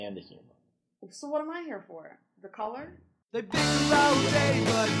and the humor. So what am I here for? The color? They bicker all day,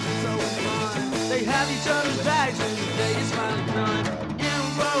 but it's always fun. They have each other's bags when the day is finally done. In a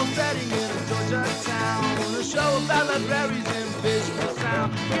rural setting in a Georgia town, a show about libraries and visual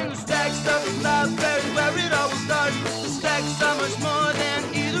sound. In the stack stuff is library where it always starts. The stack's so much more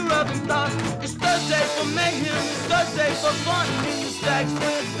than either of them thought. It's Thursday for mayhem, it's Thursday for fun. In the stacks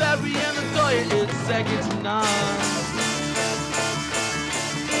with Barry and Latoya, it's second to none.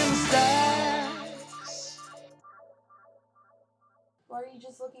 In the stacks. Why are you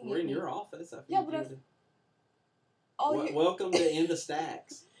just looking We're at in me? your office. I Yeah, but if... Welcome to In the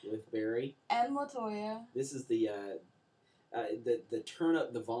Stacks with Barry and Latoya. This is the turn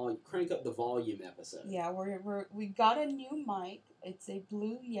up the volume, crank up the volume episode. Yeah, we got a new mic. It's a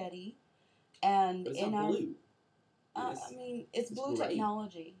Blue Yeti, and But it's in not our blue. I mean, it's blue gray.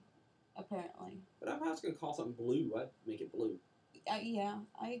 technology, apparently. But if I was going to call something blue, I'd make it blue. Yeah,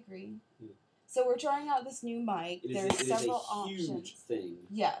 I agree. Hmm. So we're trying out this new mic. There's several options. It is a huge options. thing.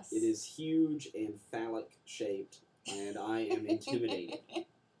 Yes. It is huge and phallic shaped, and I am intimidated.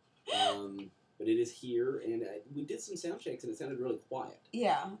 But it is here, and we did some sound checks, and it sounded really quiet.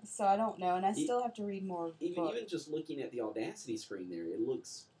 Yeah, so I don't know, and I still have to read more of the book. Even just looking at the Audacity screen there, it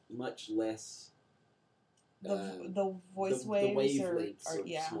looks much less... The voice the waves wavelengths are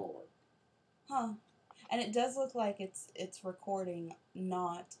are smaller. Huh. And it does look like it's recording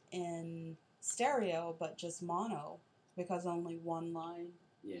not in stereo, but just mono, because only one line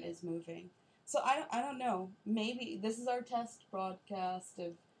is moving. So I don't know. Maybe this is our test broadcast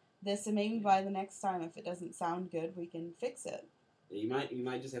of this, and maybe by the next time, if it doesn't sound good, we can fix it. You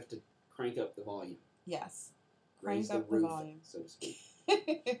might just have to crank up the volume. Yes. Raise Crank up the the roof, volume. so to speak.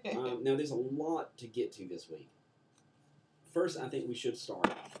 Now, there's a lot to get to this week. First, I think we should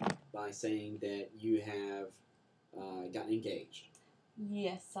start by saying that you have gotten engaged.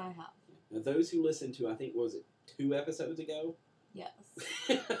 Yes, I have. Now, those who listened to, I think, was it 2 episodes ago? Yes.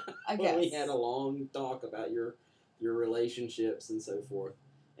 I When guess. we had a long talk about your relationships and so forth.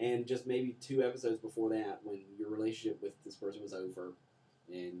 And just maybe 2 episodes before that, when your relationship with this person was over,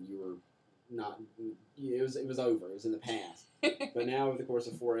 and you were not, it was over. It was in the past. But now, over the course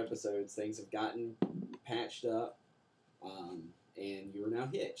of 4 episodes, things have gotten patched up, and you are now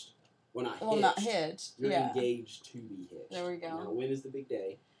hitched. Well, not hitched. You're engaged to be hitched. There we go. Now, when is the big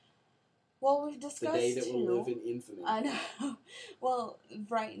day? Well, we've discussed the day that will live in infamy. I know. Well,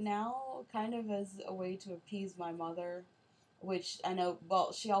 right now, kind of as a way to appease my mother, which I know,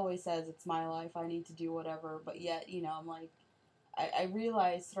 well, she always says it's my life, I need to do whatever, but yet, I'm like, I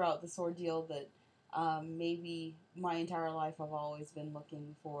realized throughout this ordeal that maybe my entire life I've always been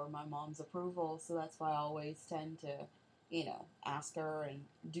looking for my mom's approval, so that's why I always tend to, ask her and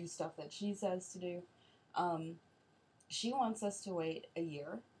do stuff that she says to do. She wants us to wait a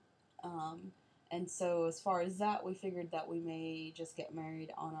year. And so as far as that, we figured that we may just get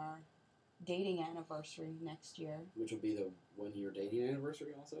married on our dating anniversary next year. Which will be the 1-year dating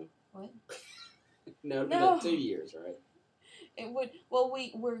anniversary also? What? No, it'll be like 2 years, right? It would, well,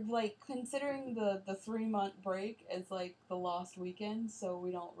 we're like considering the 3-month break as like the lost weekend, so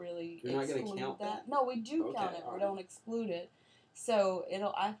we don't really You're not exclude going to count that? No, we do count it. All We right. don't exclude it. So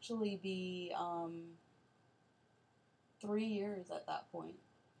it'll actually be 3 years at that point.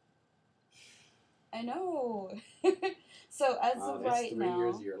 I know. So as of right now, 3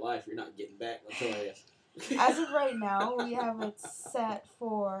 years of your life you're not getting back, Latoya. as of right now, we have it set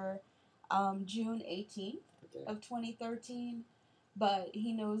for June 18th of 2013. But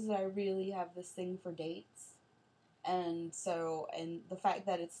he knows that I really have this thing for dates. And so, and the fact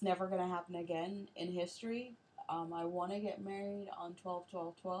that it's never going to happen again in history, I want to get married on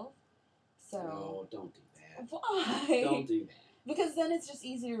 12/12/12. So. Oh, don't do that. Why? Don't do that. Because then it's just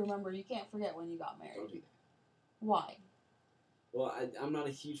easy to remember. You can't forget when you got married. Don't do that. Why? Well, I'm not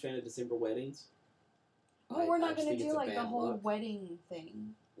a huge fan of December weddings. Well, we're I not just going to think do it's a like the bad whole look. wedding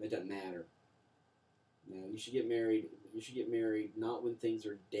thing. It doesn't matter. No, you should get married. You should get married not when things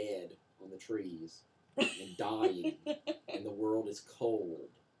are dead on the trees and dying and the world is cold.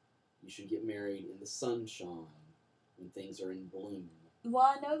 You should get married in the sunshine when things are in bloom. Well,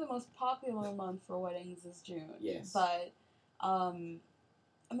 I know the most popular month for weddings is June. Yes. But, I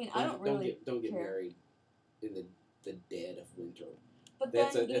mean, I don't really don't get care. married in the dead of winter. But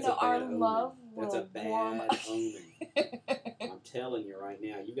That's then, a our bad omen. love That's will a bad warm. omen. I'm telling you right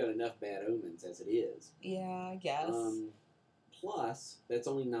now, you've got enough bad omens as it is. Yeah, I guess. Plus, that's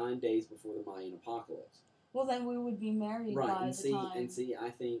only 9 days before the Mayan apocalypse. Well, then we would be married Right, by and the time. and see, I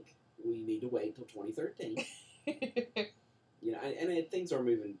think we need to wait till 2013. And things are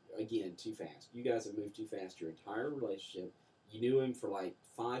moving again too fast. You guys have moved too fast your entire relationship. Mm-hmm. You knew him for like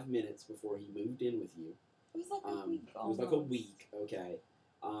 5 minutes before he moved in with you. It was like a week. It was like a week. Okay.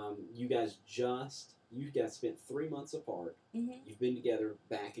 You guys spent 3 months apart. Mm-hmm. You've been together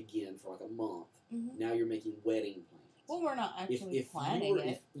back again for like a month. Mm-hmm. Now you're making wedding plans. Well, we're not actually planning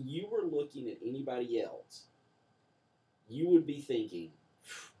it. If you were looking at anybody else, you would be thinking,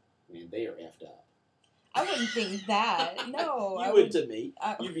 man, they are effed up. I wouldn't think that. No. You would to me.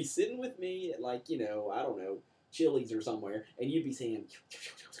 I, You'd be sitting with me at like, I don't know, Chili's or somewhere, and you'd be saying,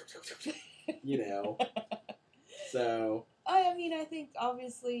 So. I mean, I think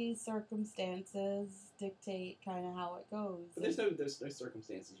obviously circumstances dictate kind of how it goes. But there's no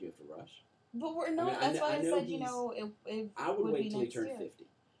circumstances you have to rush. But we're not. That's why I said, it I would wait till he turned 50.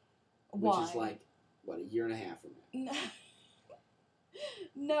 Why? Which is like, what, a year and a half from now?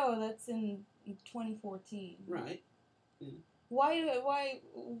 No, that's in 2014. Right. Yeah. Why,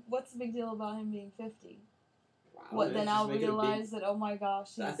 what's the big deal about him being 50? Wow, then I'll realize that, oh my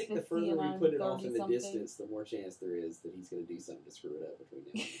gosh, he's 50 I think the further we put it off in the something. distance, the more chance there is that he's going to do something to screw it up between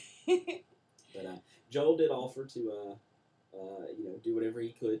now and then. But Joel did offer to, do whatever he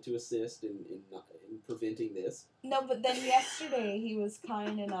could to assist in preventing this. No, but then yesterday he was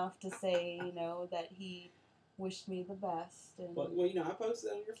kind enough to say, that he wished me the best. And well, I posted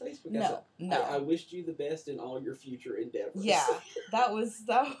that on your Facebook. No. I wished you the best in all your future endeavors. Yeah, that was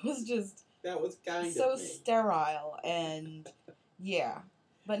just that was kind so of me. sterile, and yeah.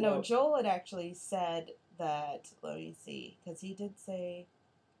 But no, Joel had actually said that. Let me see, because he did say,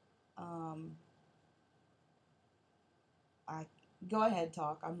 I go ahead,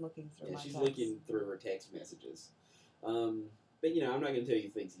 talk. I'm looking through my she's text. looking through her text messages. But I'm not going to tell you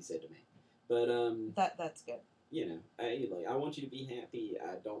things he said to me. But that's good. I want you to be happy.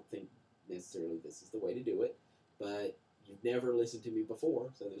 I don't think necessarily this is the way to do it, but you've never listened to me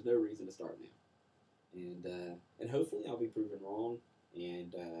before, so there's no reason to start now. And hopefully I'll be proven wrong,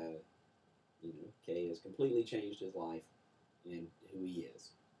 and Kay has completely changed his life and who he is,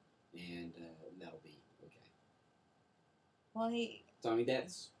 and that'll be okay. Well, So I mean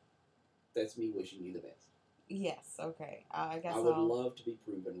that's me wishing you the best. Yes. Okay. I guess I would love to be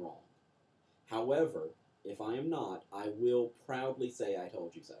proven wrong. However, if I am not, I will proudly say I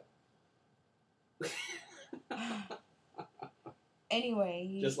told you so.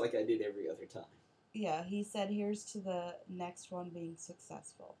 Anyway. Just like I did every other time. Yeah, he said here's to the next one being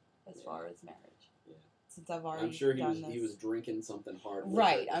successful as far as marriage. Yeah. Since I've already I'm sure done this. He was drinking something hard.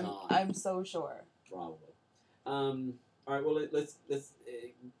 Right, I'm so sure. Probably. All right, well, let's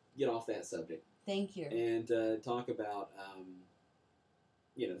get off that subject. Thank you. And talk about,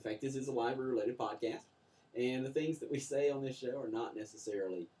 the fact this is a library-related podcast, and the things that we say on this show are not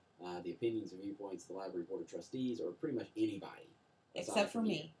necessarily the opinions or viewpoints of the Library Board of Trustees or pretty much anybody. Except for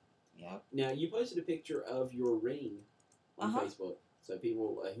me. Yep. Now, you posted a picture of your ring on Facebook, so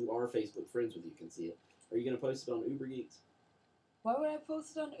people who are Facebook friends with you can see it. Are you going to post it on Uber Geeks? Why would I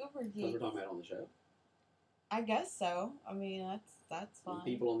post it on Uber Geeks? Because we're talking about it on the show. I guess so. I mean, that's fine. And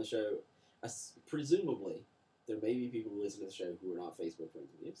people on the show, presumably, there may be people who listen to the show who are not Facebook friends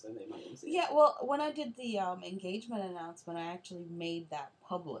with you, so they might want to see it. Yeah, well, when I did the engagement announcement, I actually made that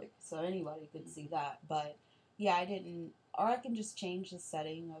public, so anybody could see that. But, yeah, I didn't... Or I can just change the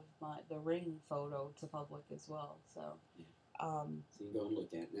setting of the ring photo to public as well, so... So you can go and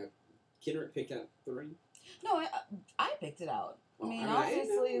look at it. Now, Kendrick picked out the ring? No, I picked it out. I mean,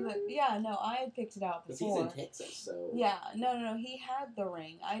 obviously, I had picked it out before. Because he's in Texas, so... Yeah, no, he had the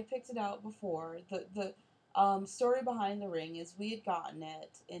ring. I had picked it out before. The story behind the ring is we had gotten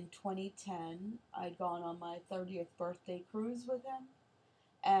it in 2010. I'd gone on my 30th birthday cruise with him.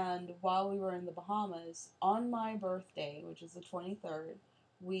 And while we were in the Bahamas, on my birthday, which is the 23rd,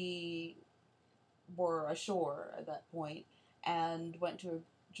 we were ashore at that point and went to a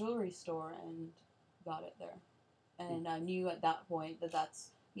jewelry store and got it there. And I knew at that point that that's,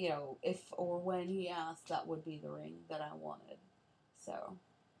 if or when he asked, that would be the ring that I wanted. So,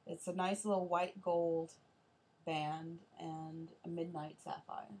 it's a nice little white gold band and a midnight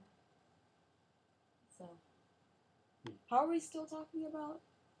sapphire. So, how are we still talking about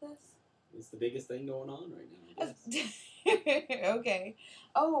this? It's the biggest thing going on right now, I guess. Okay.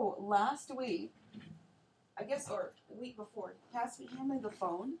 Oh, last week, I guess, or the week before, hand me the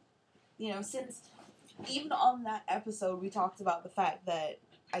phone. Since even on that episode, we talked about the fact that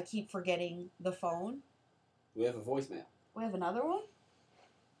I keep forgetting the phone. We have a voicemail. We have another one?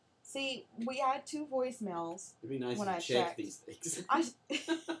 See, we had 2 voicemails. It'd be nice when to I check checked. these things.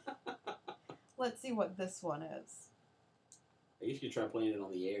 Let's see what this one is. I guess you could try playing it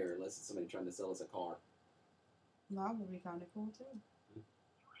on the air unless it's somebody trying to sell us a car. That would be kind of cool, too. You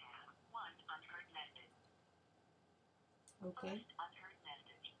have one unheard message. Okay.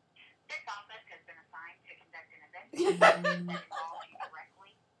 This office has been assigned to conduct an investigation that involves you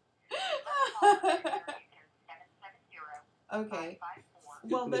directly. Okay.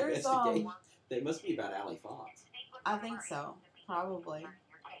 Well, there's Investigate. They must be about Ali Fox. I think so. Probably.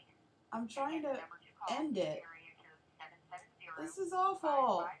 I'm trying to end it. This is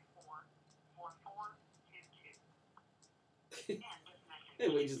awful.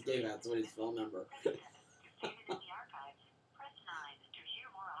 And we just gave out somebody's phone number.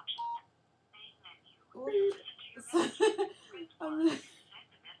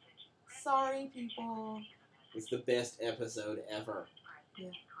 Sorry, people. It's the best episode ever. Yeah.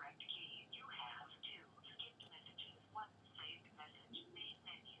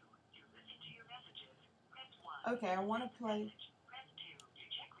 Okay, I want to play.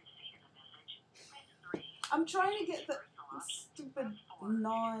 I'm trying to get the stupid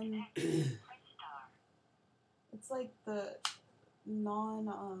non. It's like the non.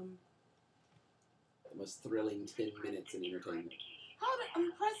 The most thrilling 10 minutes in entertainment.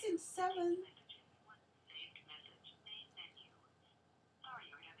 I'm pressing 7.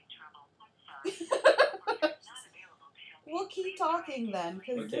 We'll keep talking then,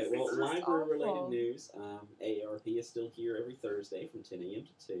 because Okay, this well, is just library-related awful. news. AARP is still here every Thursday from 10 a.m.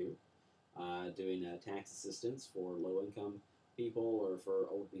 to 2, doing tax assistance for low-income people or for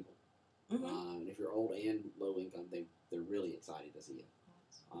old people. Mhm. And if you're old and low-income, they're really excited to see you.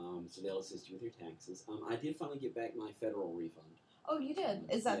 So they'll assist you with your taxes. I did finally get back my federal refund. Oh, you did?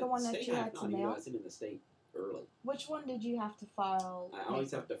 Is that Yeah, the one that state you I had have to not, even though mail? I sent in the state early. Which one did you have to file? I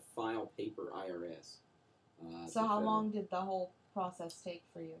always have to file paper IRS. So to how federal. long did the whole process take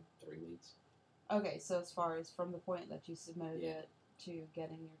for you? 3 weeks. Okay, so as far as from the point that you submitted Yeah. it to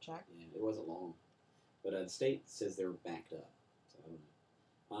getting your check? Yeah, it wasn't long. But the state says they're backed up. So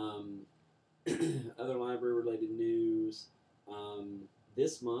I don't know. Other library-related news.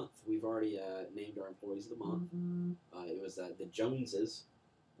 This month, we've already named our employees of the month. It was the Joneses.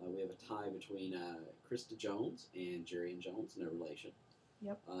 We have a tie between Krista Jones and Jerry and Jones, no relation.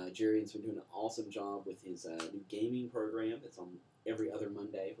 Yep. Jerry's been doing an awesome job with his new gaming program that's on every other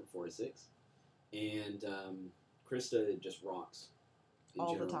Monday from 4 to 6. And Krista just rocks in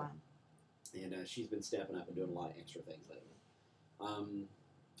All general. the time. And she's been stepping up and doing a lot of extra things lately.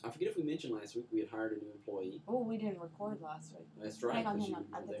 I forget if we mentioned last week we had hired a new employee. Oh, we didn't record last week. That's right. Hang on, 'cause hang you on.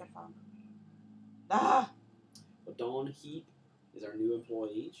 I were think there. I found it. Ah! Well, Dawn Heap is our new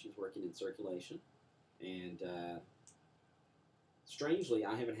employee. She's working in circulation. And strangely,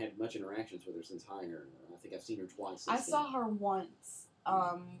 I haven't had much interactions with her since hiring her. I think I've seen her twice since I saw her once.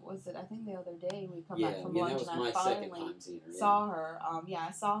 Was it, I think the other day we come back from lunch that was and my I second finally time seeing her. saw her. Yeah,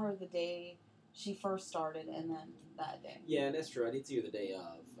 I saw her the day she first started and then that day. Yeah, and that's true. I did see her the day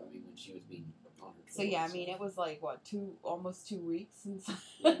of. I mean, when she was being on her tour. So yeah, I mean, it was like, what, almost 2 weeks since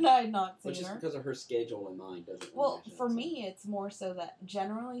I had not seen Which is her. because of her schedule and mine doesn't Well, match up, for so. me, it's more so that,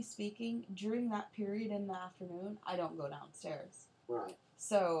 generally speaking, during that period in the afternoon, I don't go downstairs. Right.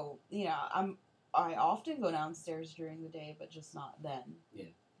 So, I often go downstairs during the day, but just not then. Yeah.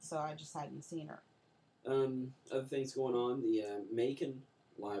 So I just hadn't seen her. Other things going on. The Macon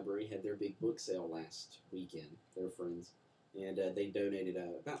Library had their big book sale last weekend. Their friends. And they donated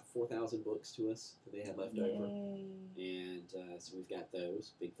about 4,000 books to us that they had left over. Yay. And so we've got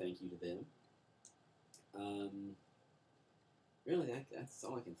those. Big thank you to them. Really, that's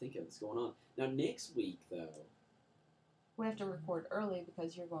all I can think of that's going on. Now, next week, though. We have to record early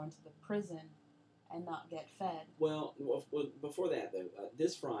because you're going to the prison and not get fed. Well before that, though,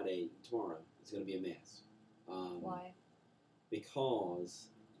 this Friday, tomorrow, is going to be a mess. Why? Because,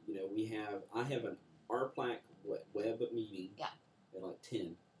 I have an RPLAC web meeting Yeah. at like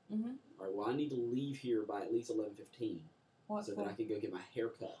 10. Mm-hmm. All right, well, I need to leave here by at least 11:15 What so for? that I can go get my hair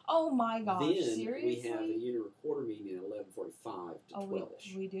cut. Oh my gosh, Then seriously? we have a unit recorder meeting at 11:45 to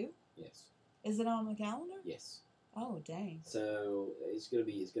 12ish. we do? Yes. Is it on the calendar? Yes. Oh, dang. So it's gonna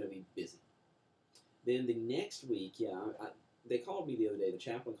be busy. Then the next week, they called me the other day. The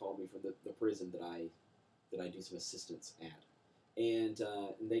chaplain called me from the prison that I do some assistance at, and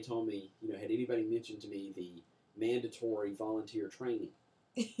they told me, had anybody mentioned to me the mandatory volunteer training?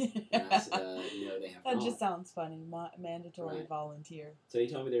 And I said, they have That not. just sounds funny. Mandatory Right. volunteer. So he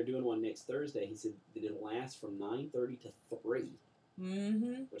told me they're doing one next Thursday. He said that it'll last from 9:30 to 3,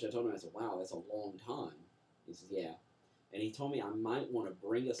 Mm-hmm. which I told him, I said, wow, that's a long time. He says, yeah. And he told me I might want to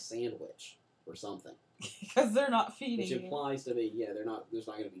bring a sandwich or something. Because they're not feeding Which you. implies to me, there's not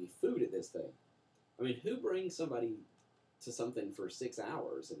going to be any food at this thing. I mean, who brings somebody to something for 6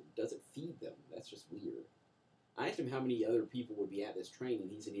 hours and doesn't feed them? That's just weird. I asked him how many other people would be at this training.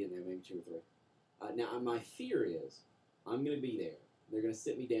 He said he didn't have maybe 2 or 3. Now, my fear is I'm gonna be there. They're gonna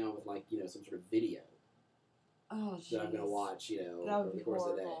sit me down with like some sort of video Oh, jeez. that I'm gonna watch That over would the be course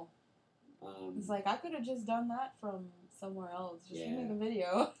horrible. of the day. It's like I could have just done that from somewhere else. Just give me Yeah. the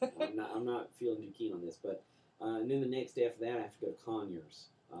video. I'm not feeling too keen on this, but and then the next day after that, I have to go to Conyers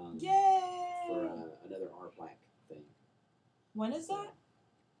Yay! for another RPLAC thing When is that?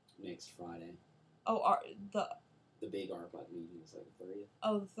 next Friday. Oh, The big RPLAC meeting is like the 30th.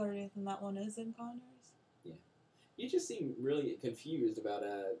 the 30th, and that one is in Conyers. You just seem really confused about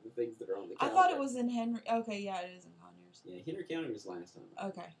the things that are on the I calendar. thought it was in Henry. Okay, yeah, it is in Conyers. Yeah, Henry County was last time.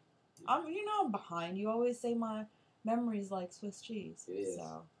 Okay, I'm behind. You always say my memory's like Swiss cheese. It is.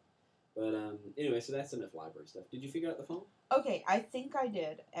 So. But anyway, so that's enough library stuff. Did you figure out the phone? Okay, I think I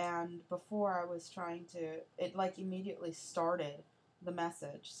did, and before I was trying to, it like immediately started the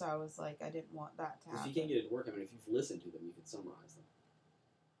message, so I was like, I didn't want that to If happen. you can't get it to work, I mean, if you've listened to them, you can summarize them.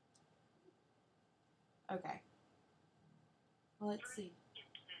 Okay. Let's see.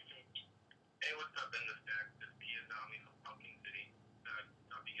 Hey, what's up in the stack? This is Kiyazami from Pumpkin City.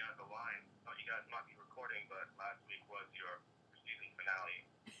 I'll be on the line. Thought you guys might be recording, but last week was your season finale.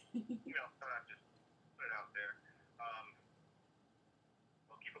 Thought I'd just put it out there.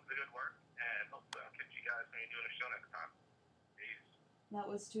 Well, keep up the good work, and hopefully I'll catch you guys when you're doing a show next time. Peace. That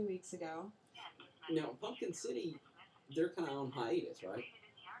was 2 weeks ago. Now, Pumpkin City, they're kind of on hiatus, right?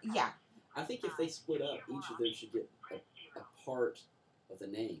 Yeah. I think if they split up, each of them should get a part of the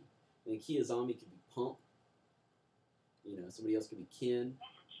name. And Kiyazami could be Pump. Somebody else could be Ken.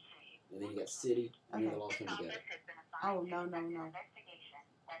 And then you got City. And then they'll all come together. Oh, no.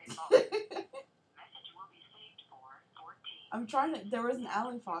 I'm trying to. There was an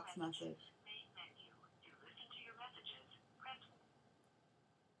Alley Fox message.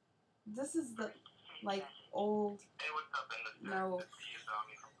 This is the old. Hey, what's up in the stack? No. This is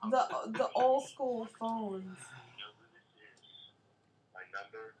Kiyazami from Pumpkin The old school phones. You know who this is. My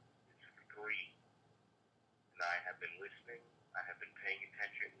number is 3. And I have been listening, I have been paying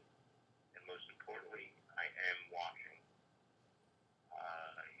attention, and most importantly, I am watching.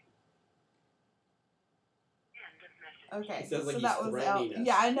 Okay, It sounds like so he's that was threatening us.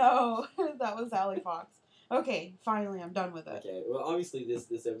 Yeah, I know. That was Alley Fox. Okay, finally, I'm done with it. Okay, well, obviously this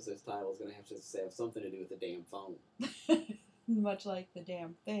episode's title is going to have something to do with the damn phone. Much like the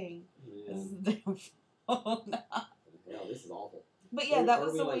damn thing. Yeah. This is the damn phone. Hell, this is awful. But yeah, Are- that are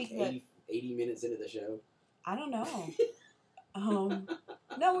was we the like week that 80 minutes into the show. I don't know.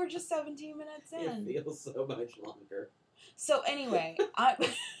 No, we're just 17 minutes in. It feels so much longer. So anyway, I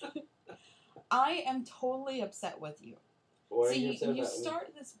am totally upset with you. What So are you you upset about?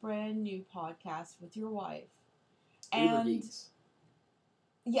 start this brand new podcast with your wife, Uber and Geeks.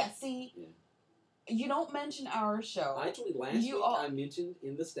 yeah, see, Yeah. you don't mention our show. Actually, last You week all- I mentioned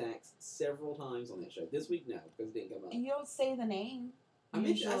In the Stacks several times on that show. This week, no, because it didn't come up. You don't say the name. I said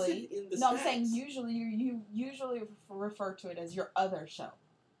Usually, In the no, I'm Stacks. saying usually you usually refer to it as your other show.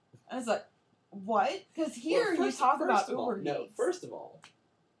 And it's like, what? Because here Well, you first- talk first about of all- Uber No, Geeks. first of all,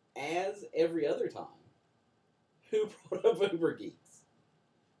 as every other time, who brought up Uber Geeks?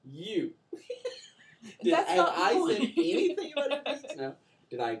 You. That's have not the I point. said anything about Uber Geeks? No.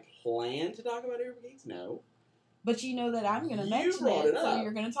 Did I plan to talk about Uber Geeks? No. But you know that I'm going to You mention brought it so up.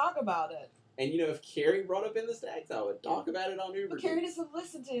 you're going to talk about it. And if Carrie brought up In the Stacks, I would talk about it on Uber But Carrie Geeks. doesn't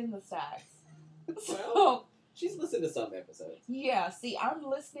listen to In the Stacks. Well, So, she's listened to some episodes. yeah, see, I'm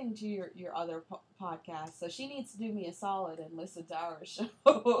listening to your other podcast, so she needs to do me a solid and listen to our show.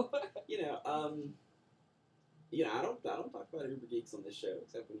 I don't talk about Uber Geeks on this show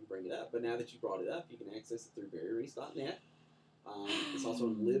except when you bring it up. But now that you brought it up, you can access it through BarryReese.net. It's also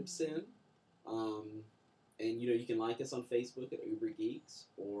on Libsyn. And you can like us on Facebook at Uber Geeks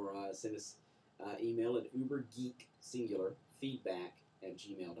or send us email at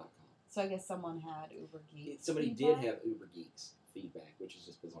ubergeeksingularfeedback@gmail.com. So I guess someone had Uber Geeks. Somebody did feedback? have Uber Geeks feedback, which is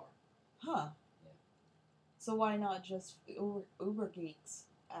just bizarre. Huh. Yeah. So why not just Uber Geeks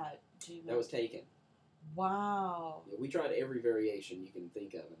at Gmail? That was taken. Wow. Yeah, we tried every variation you can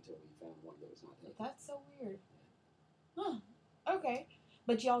think of until we found one that was not taken. That's so weird. Huh. Okay.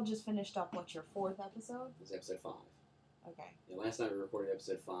 But y'all just finished up, what's your 4th episode? It was episode 5. Okay. Yeah, last night we recorded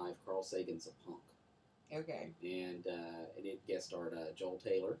episode 5, Carl Sagan's a Punk. Okay. And it guest starred Joel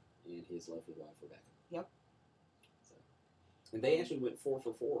Taylor and his lovely wife, Rebecca. Yep. So, and they actually went 4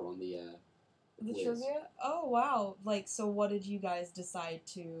 for 4 on the The quiz. trivia? Oh, wow. So what did you guys decide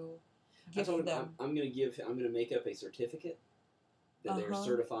to I give told him them? I'm gonna make up a certificate that they're Uh-huh.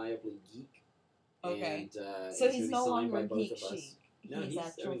 certifiably geek. Okay. And, So it's he's gonna no be signed longer by both Geek of us. Chic. No, he's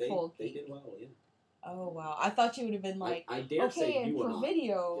actual they, full they geek. did well, yeah. Oh wow! I thought you would have been like, I dare say okay, and you will for not video,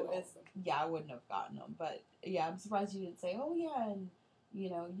 get all it's of them. yeah, I wouldn't have gotten them, but yeah, I'm surprised you didn't say, oh yeah, and you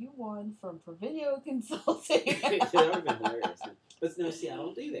know, you won from for video consulting Yeah, that would have been hilarious. But no, see, I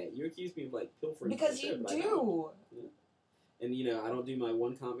don't do that. You accuse me of like pilfering from because the show, you but I don't. do. And you know, I don't do my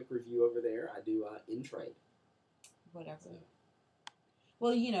one comic review over there. I do in trade. Whatever. So,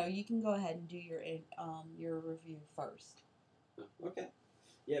 Well, you know, you can go ahead and do your review first. okay.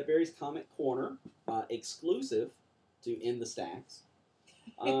 Yeah, Barry's Comic Corner, exclusive to In the Stacks.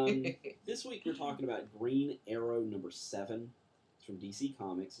 This week we're talking about Green Arrow #7. It's from DC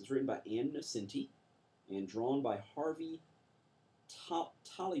Comics. It's written by Ann Nocenti and drawn by Harvey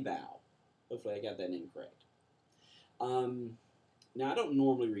Talibow. Hopefully I got that name correct. Now, I don't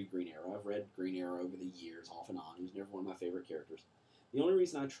normally read Green Arrow. I've read Green Arrow over the years, off and on. He was never one of my favorite characters. The only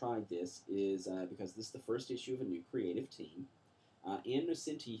reason I tried this is because this is the first issue of a new creative team. Ann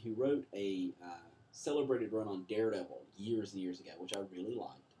Nocenti, who wrote a celebrated run on Daredevil years and years ago, which I really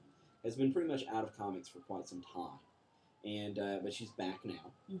liked, has been pretty much out of comics for quite some time. And but she's back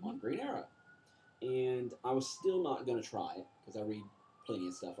now on Green Arrow. And I was still not going to try it, because I read plenty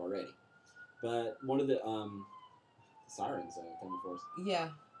of stuff already. But one of the sirens coming for us. Yeah.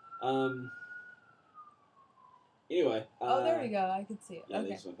 Anyway. Oh, there we go. I can see it. Yeah, they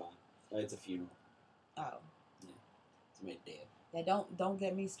Okay. just went by. It's a funeral. Oh. Somebody dead. Yeah. Don't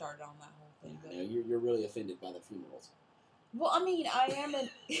get me started on that whole thing. I know, you're really offended by the funerals. Well, I mean, I am an.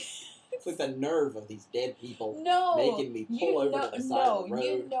 It's like the nerve of these dead people No, making me pull over to the side of the road.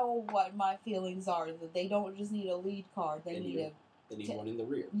 you know what my feelings are. That they don't just need a lead card. They need a. They need one in the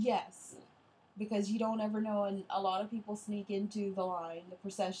rear. Yes. Because you don't ever know, and a lot of people sneak into the line, the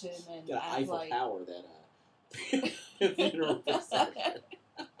procession, and Got act Eiffel like. Tower that funeral procession.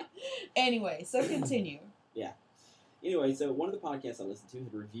 Anyway, so continue. Anyway, so one of the podcasts I listened to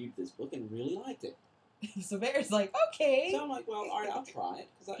had reviewed this book and really liked it. So Bear's like, okay. So I'm like, well, all right, I'll try it,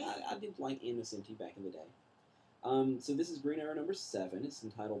 because I did like Ann Nocenti back in the day. So this is Green Arrow #7. It's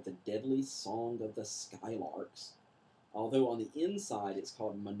entitled The Deadly Song of the Skylarks. Although on the inside it's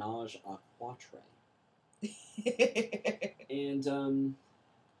called Menage a Quatre. And,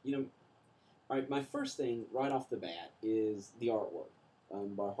 you know, all right, my first thing right off the bat is the artwork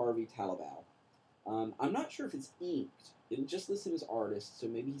by Harvey Talibow. I'm not sure if it's inked. It just lists him as artist, so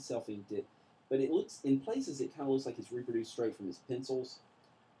maybe he self-inked it. But it looks, in places, it kind of looks like it's reproduced straight from his pencils.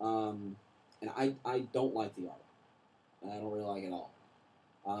 And I don't like the art. I don't really like it at all.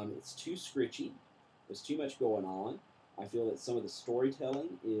 It's too scritchy. There's too much going on. I feel that some of the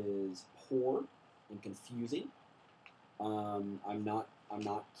storytelling is poor and confusing. I'm not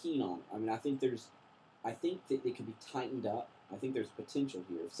keen on it. I mean, I think that it could be tightened up. I think there's potential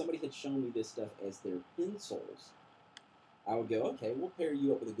here. If somebody had shown me this stuff as their pencils, I would go, okay, we'll pair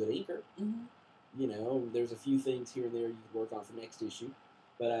you up with a good inker. Mm-hmm. You know, there's a few things here and there you could work on for next issue.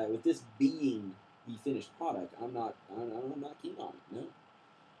 But with this being the finished product, I'm not keen on it.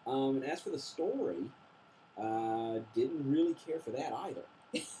 No. And as for the story, didn't really care for that either.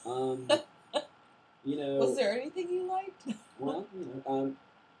 You know, Was there anything you liked? well, you know,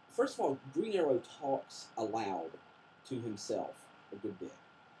 first of all, Green Arrow talks aloud to himself a good bit.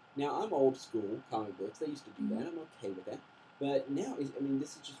 Now, I'm old school comic books. They used to do that. I'm okay with that. But now, I mean,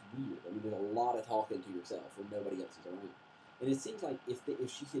 this is just weird. I mean, there's a lot of talking to yourself when nobody else is around. And it seems like if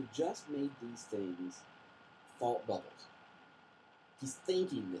she had just made these things thought bubbles, he's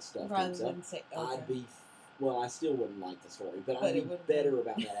thinking this stuff to Rather himself, than say, okay. I'd be, well, I still wouldn't like the story, but But I'd it be would've better been-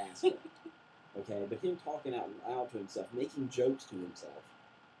 about that aspect. Okay, but him talking out loud to himself, making jokes to himself,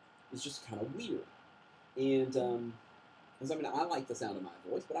 is just kind of weird. And, because, I mean, I like the sound of my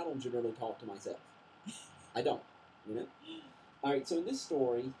voice, but I don't generally talk to myself. I don't, you know? All right, so in this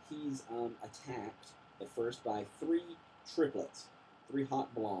story, he's attacked at first by 3 triplets, 3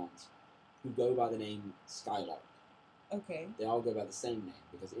 hot blondes, who go by the name Skylark. Okay. They all go by the same name,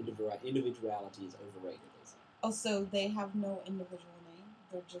 because individuality is overrated, they say. Oh, so they have no individual name?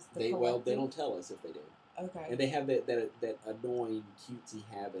 They're just the They collective? don't tell us if they do. Okay. And they have that annoying, cutesy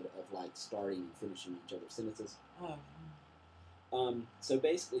habit of, like, starting and finishing each other's sentences. Oh. So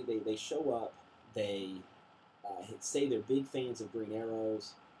basically, they show up, they say they're big fans of Green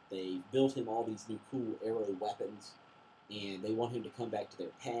Arrows, they built him all these new cool arrow weapons, and they want him to come back to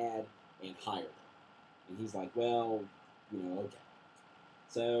their pad and hire them. And he's like, well, you know, okay.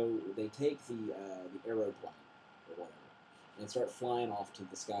 So they take the aeroplane, or whatever, and start flying off to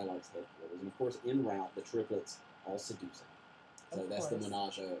the Skylark's headquarters. And of course, en route, the triplets all seduce him. So Of that's the course.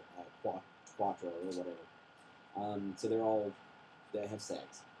 Menage a Quattro, or whatever. So they have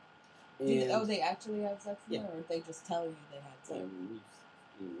sex. And, They actually have sex in Yeah. there, or they just tell you they had sex?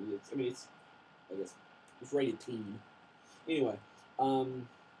 it's I guess it's rated teen. Anyway, and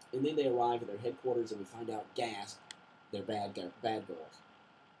then they arrive at their headquarters, and we find out, gasp, they're bad girls,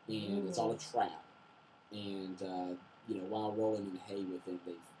 and it's all a trap. And while rolling in hay with him,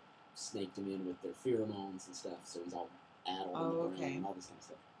 they've snaked him in with their pheromones and stuff, so he's all addled on the ground and all this kind of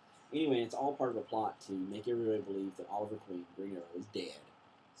stuff. Anyway, it's all part of a plot to make everybody believe that Oliver Queen, Green Arrow, is dead,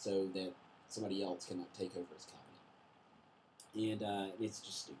 so that somebody else cannot take over his company. And it's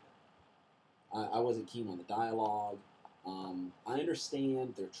just stupid. I wasn't keen on the dialogue. I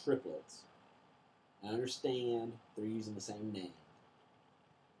understand they're triplets. I understand they're using the same name.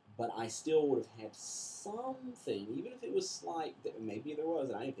 But I still would have had something, even if it was slight, maybe there was,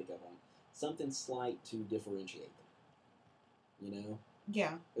 and I didn't pick up on, something slight to differentiate them.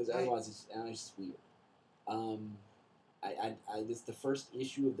 Yeah. Because otherwise, it's just weird. This is the first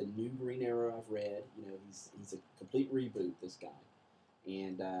issue of the new Green Arrow I've read. He's a complete reboot, this guy.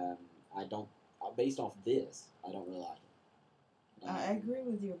 And I don't, based off this, I don't really like it. I agree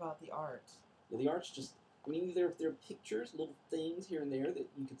with you about the art. The art's just, there are pictures, little things here and there that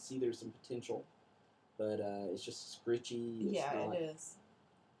you could see there's some potential, but it's just scritchy. It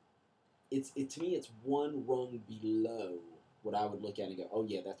is. To me, it's one rung below what I would look at and go, oh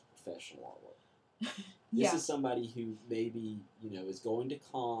yeah, that's professional artwork. This is somebody who maybe is going to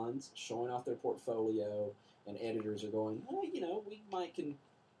cons, showing off their portfolio, and editors are going, oh, we might can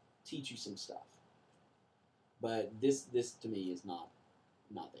teach you some stuff. But this to me is not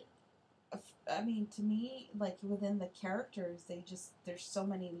there. I mean, to me, like, within the characters, there's so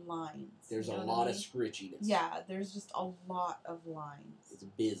many lines. There's a lot of scritchiness. Yeah, there's just a lot of lines. It's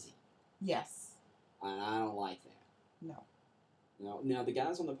busy. Yes. And I don't like that. No. Now the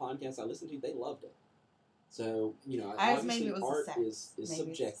guys on the podcast I listened to, they loved it. So, maybe obviously it was art sex. is Maybe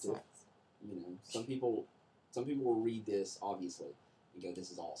subjective. It's Some people will read this, obviously, and go,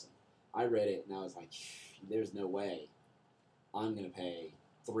 this is awesome. I read it, and I was like, there's no way I'm going to pay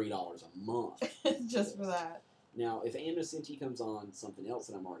 $3 a month. just for that. Now, if Ann Nocenti comes on something else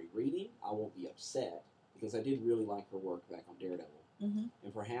that I'm already reading, I won't be upset, because I did really like her work back on Daredevil. Mm-hmm.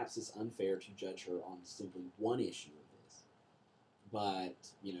 And perhaps it's unfair to judge her on simply one issue of this. But,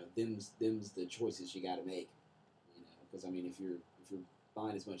 them's the choices you got to make. Because, if you're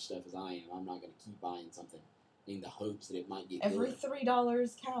buying as much stuff as I am, I'm not going to keep buying something in the hopes that it might get Every good.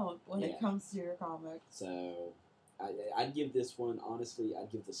 $3 count when it comes to your comic. So, I'd give this one, honestly,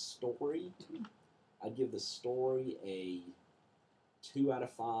 I'd give the story a 2 out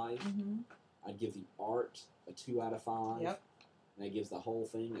of 5. Mm-hmm. I'd give the art a 2 out of 5. Yep. And that gives the whole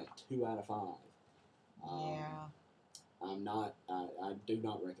thing a 2 out of 5. I do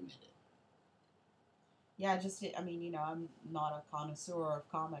not recommend it. Yeah, I'm not a connoisseur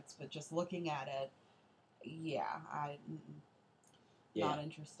of comics, but just looking at it, not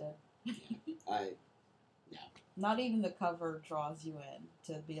interested. Not even the cover draws you in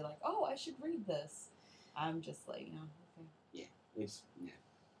to be like, oh, I should read this. I'm just like, okay. Yeah, it's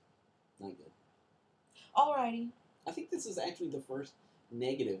not good. Alrighty. I think this is actually the first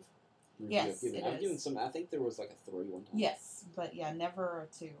negative review Yes, I've given. it I've is. given some. I think there was like a 3 one time. Yes, but never a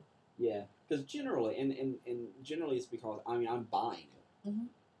 2. Yeah, because generally, and generally it's because I'm buying it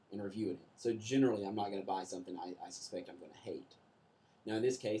and reviewing it. So generally, I'm not going to buy something I suspect I'm going to hate. Now in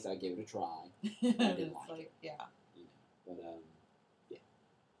this case, I gave it a try. I didn't like it. Yeah. But yeah.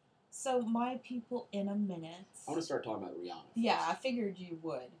 So my people in a minute. I want to start talking about Rihanna. First. Yeah, I figured you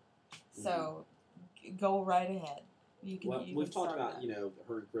would. So go right ahead. We've talked about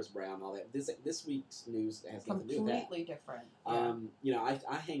her and Chris Brown and all that. This week's news has nothing to do with that. Completely different.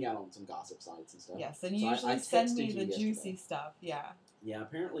 I hang out on some gossip sites and stuff. Yes, and you So usually I send me texted the you juicy yesterday. stuff. Yeah. Yeah,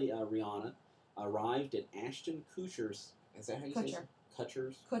 apparently Rihanna arrived at Ashton Kutcher's. Is that how you say it?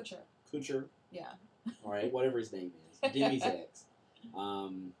 Kutcher. Yeah. All right, whatever his name is. Demi's ex.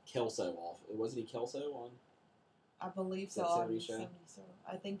 Kelso off. Wasn't he Kelso on? I believe Is so. that On 70 show? 70 show.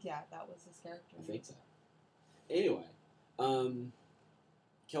 I think, that was his character. I think so. Anyway,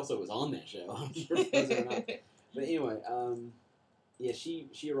 Kelso was on that show. I'm sure it was or not. But anyway,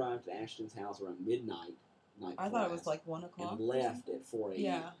 she arrived at Ashton's house around midnight. I thought it was like 1 o'clock. And left at 4 a.m.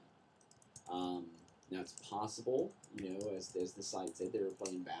 Yeah. Now it's possible, as the site said, they were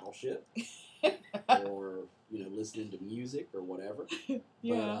playing Battleship or listening to music or whatever.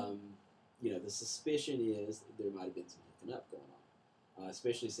 Yeah. But the suspicion is there might have been some hooking up going on,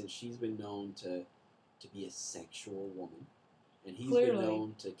 especially since she's been known to be a sexual woman, and he's been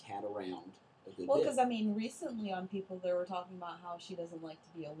known to cat around a good Well, bit. because recently on People they were talking about how she doesn't like to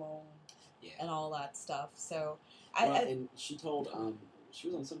be alone and all that stuff. So, and she told she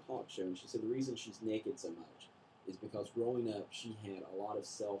was on some talk show, and she said the reason she's naked so much is because growing up she had a lot of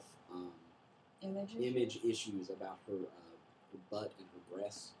self image issues about her butt and her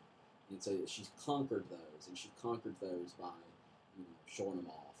breasts, and so she's conquered those, and she conquered those by showing them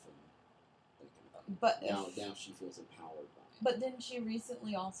off and that kind of thing. But Now she feels empowered by it. But didn't she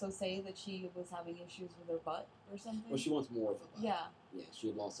recently also say that she was having issues with her butt or something? Well, she wants more of a butt. Yeah. Yeah, she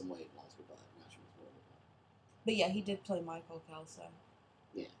had lost some weight and lost her butt. Now she wants more of a butt. But yeah, he did play Michael Kelso.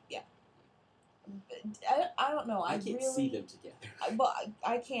 Yeah. Yeah. But I don't know. I can't really see them together.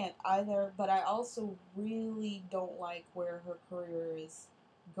 I can't either, but I also really don't like where her career is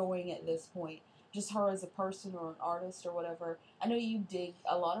going at this point. Just her as a person or an artist or whatever. I know you dig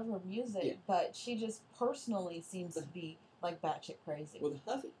a lot of her music, Yeah. but she just personally seems to be like batshit crazy. Well,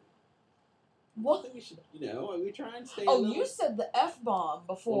 the Huffy. I What? think we should, we try and stay. Oh, you said the F-bomb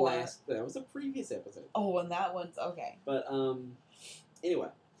before. That was a previous episode. Oh, and that one's okay. But anyway,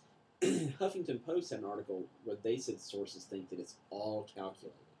 Huffington Post had an article where they said sources think that it's all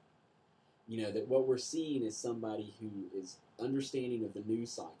calculated. That what we're seeing is somebody who is understanding of the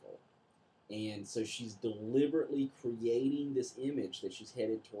news cycle, and so she's deliberately creating this image that she's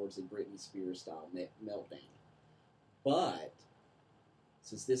headed towards a Britney Spears style meltdown. But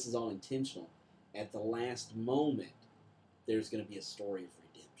since this is all intentional, at the last moment, there's going to be a story of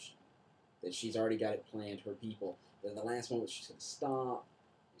redemption. That she's already got it planned. Her people. That at the last moment, she's going to stop.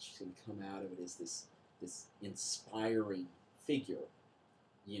 And she's going to come out of it as this inspiring figure,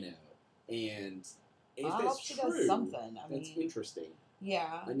 And if I that's hope she true, does something. that's interesting.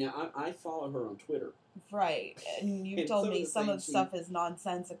 Yeah. Now I follow her on Twitter. Right. And you've And told some of me the some of things the stuff is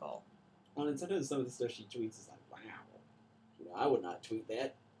nonsensical. And sometimes some of the stuff she tweets is like, wow. I would not tweet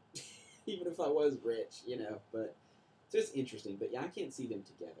that, even if I was rich, But so it's interesting. But yeah, I can't see them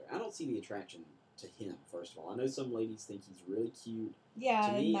together. I don't see the attraction to him, first of all. I know some ladies think he's really cute. Yeah,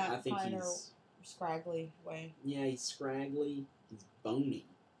 To in me, that I think finer, he's... scraggly way. Yeah, he's scraggly. He's bony.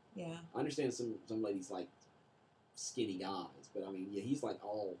 Yeah. I understand some ladies like skinny guys, but I mean, yeah, he's like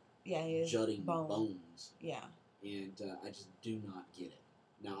all Yeah, he is jutting bone. bones. Yeah. And I just do not get it.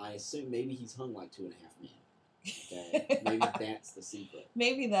 Now, I assume maybe he's hung like 2.5 men. Okay? Maybe that's the secret.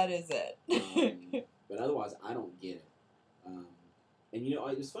 Maybe that is it. But otherwise, I don't get it. And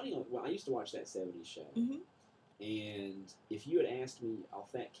it was funny, I used to watch that 70s show. Mhm. And if you had asked me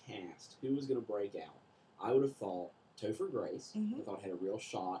off that cast who was going to break out, I would have thought Topher Grace. Mhm. I thought had a real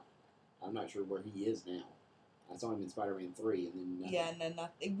shot. I'm not sure where he is now. I saw him in Spider-Man 3, and then nothing. Yeah, and then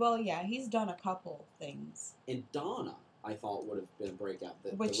nothing. Well, yeah, he's done a couple things. And Donna, I thought would have been a breakout.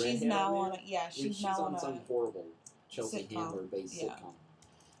 But the she's redhead now on on there. a, yeah, She's she's now on on some a, horrible Chelsea sitcom. Handler-based Yeah. sitcom.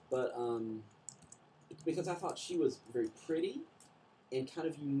 But because I thought she was very pretty and kind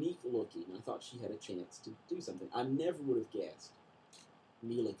of unique looking, I thought she had a chance to do something. I never would have guessed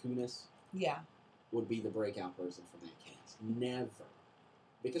Mila Kunis yeah. would be the breakout person from that cast. Never.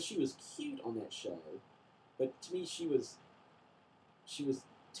 Because she was cute on that show, but to me she was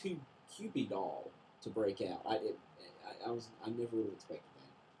too Cupid doll to break out. I never would have expected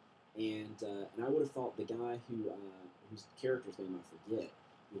that. And I would have thought the guy whose character's name I forget,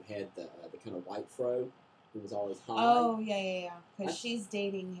 who had the kind of white fro, who was always high. Oh, yeah. Because she's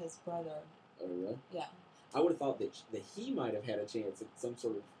dating his brother. Oh, really? Yeah. I would have thought that he might have had a chance at some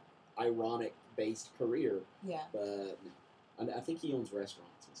sort of ironic-based career, Yeah. but no. I think he owns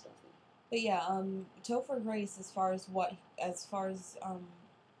restaurants and stuff. But yeah, Topher Grace, as far as what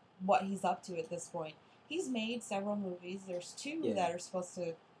he's up to at this point, he's made several movies. There's 2 Yeah.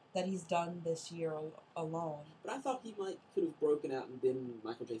 that he's done this year alone. But I thought he could have broken out and been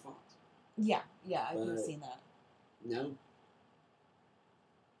Michael J. Fox. Yeah, I could have But- seen that. No.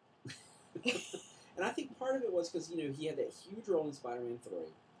 And I think part of it was because, he had that huge role in Spider-Man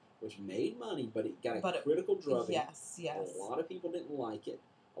 3, which made money, but it got a critical drubbing. Yes. A lot of people didn't like it.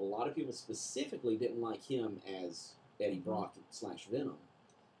 A lot of people specifically didn't like him as Eddie Brock / Venom.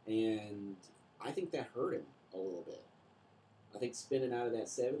 And I think that hurt him a little bit. I think spinning out of that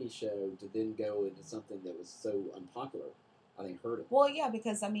 70s show to then go into something that was so unpopular, I think hurt him. Well, yeah,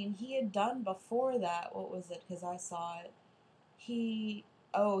 because, he had done before that, what was it? Because I saw it. He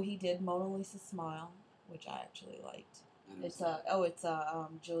did Mona Lisa Smile, which I actually liked. I don't It's know. a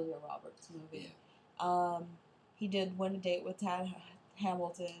Julia Roberts movie. Yeah. He did Win a Date with Tad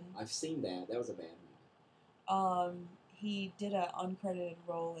Hamilton. I've seen that. That was a bad movie. He did an uncredited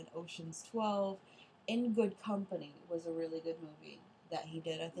role in Ocean's 12. In Good Company was a really good movie that he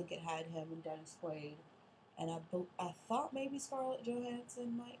did. I think it had him and Dennis Quaid, and I thought maybe Scarlett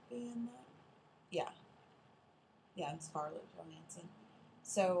Johansson might be in that. Yeah, and Scarlett Johansson.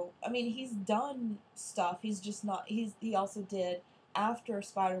 So he's done stuff. He's just not. He also did after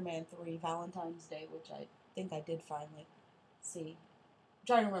Spider-Man 3, Valentine's Day, which I think I did finally see.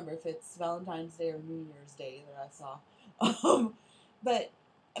 trying to remember if it's Valentine's Day or New Year's Day that I saw. But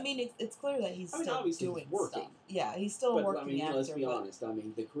I mean, it's clear that he's I mean, still obviously doing he's working. stuff. Yeah, he's still a But working I mean, actor. let's be but honest. I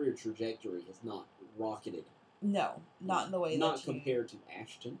mean, the career trajectory has not rocketed. no, not in the way Not that you. compared to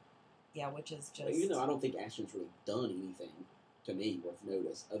Ashton. Yeah, which is just. Even though I don't think Ashton's really done anything to me worth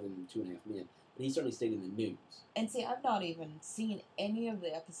notice other than 2.5 Men, but he's certainly stayed in the news. And see, I've not even seen any of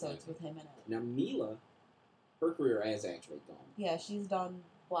the episodes with him in it. Now Mila, her career has actually gone. Yeah, she's done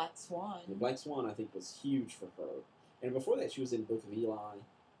Black Swan. And Black Swan, I think, was huge for her. And before that, she was in Book of Eli,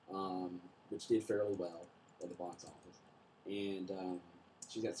 which did fairly well at the box office. And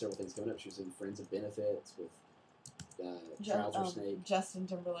she's got several things coming up. She was in Friends of Benefits with Trouser Snake. Justin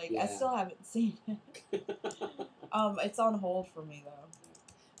Timberlake. Yeah. I still haven't seen it. It's on hold for me though.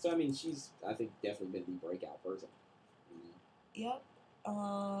 So I mean, she's I think definitely been the breakout person. You know?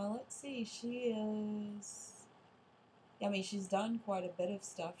 Yep. Let's see. She is. I mean, she's done quite a bit of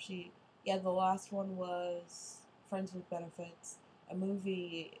stuff. The last one was Friends with Benefits. A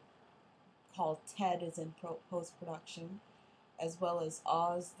movie called Ted is in post production, as well as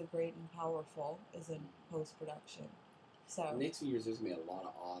Oz the Great and Powerful is in post production. So The next few years, there's gonna be a lot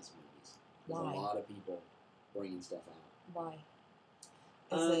of Oz movies. There's Why? a lot of people bringing stuff out. why?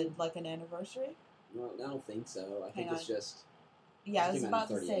 Is it like an anniversary? No, I don't think so. I think Hang it's on. just. Yeah, I it was came out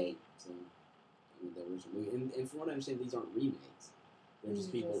about in to say. 38, so, I mean, the original movie. And from what I understand, these aren't remakes. They're These just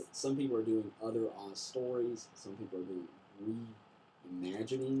are people. just- Some people are doing other Oz stories. Some people are doing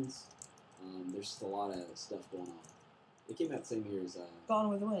reimaginings. There's just a lot of stuff going on. It came out the same year as. Gone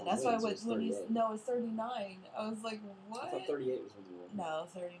with the Wind. Gone That's with why the Wind, so when you it's 38. no, it's 39. I was like, what? I thought 38 was when they were. No,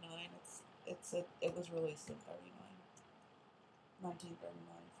 39. It was released in 39.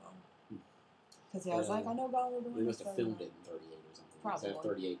 1939 film. Because I was like, I know Gone with the They Wind. must is have 39. filmed it in 38 or something. Probably. They have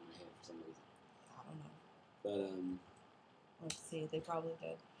 38 in my head for some reason. I don't know. But Let's see. They probably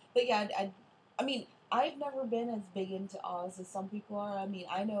did. But yeah, I mean, I've never been as big into Oz as some people are. I mean,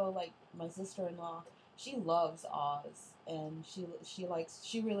 I know like my sister-in-law, she loves Oz, and she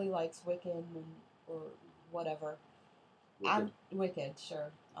really likes Wiccan or whatever. Wicked, Wicked,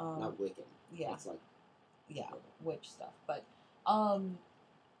 sure. not Wiccan. Yeah. It's like Yeah, witch stuff. But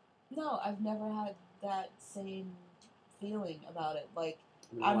no, I've never had that same feeling about it. Like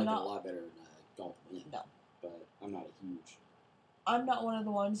I mean, I I'm like not- it a lot better than Gone with the Wind. No. But I'm not a huge. I'm not one of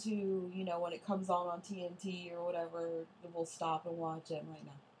the ones who, when it comes on TNT or whatever, will stop and watch it. I'm like,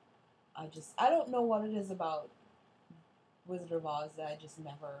 no. I don't know what it is about Wizard of Oz that I just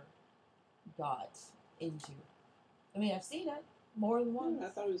never got into. I mean, I've seen it more than once. I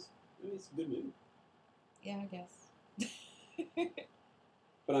thought it was. I mean, it's a good movie. Yeah, I guess.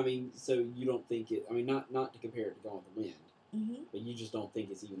 But I mean, so you don't think it? I mean, not to compare it to Gone with the Wind, hmm but you just don't think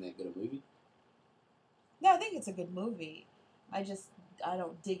it's even that good a movie. No, I think it's a good movie. I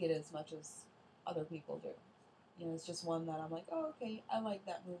don't dig it as much as other people do. It's just one that I'm like, oh, okay, I like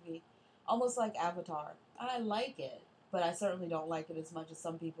that movie. Almost like Avatar. I like it, but I certainly don't like it as much as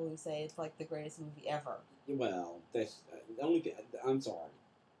some people who say it's like the greatest movie ever. Well, that's the only. I'm sorry.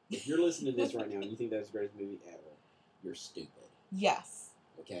 If you're listening to this right now and you think that's the greatest movie ever, you're stupid. Yes,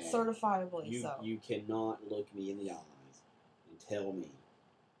 Okay. certifiably so. You cannot look me in the eyes and tell me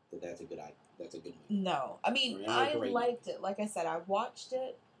that that's a good movie. No, I mean, Or I great liked it. Like I said, I watched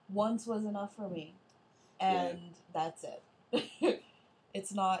it once was enough for me, and that's it.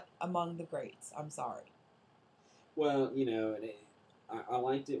 It's not among the greats. I'm sorry. Well, I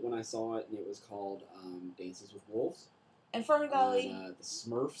liked it when I saw it, and it was called Dances with Wolves. And Ferngully. On, the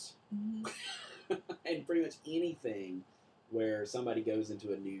Smurfs, Mhm. and pretty much anything where somebody goes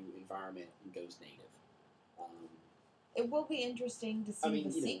into a new environment and goes native. It will be interesting to see I mean,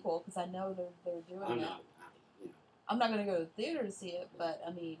 the sequel because I know they're doing I'm it. not. I'm not going to go to the theater to see it, but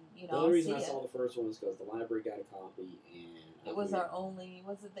I mean, The I'll only see reason I it. saw the first one was because the library got a copy, and It was our only.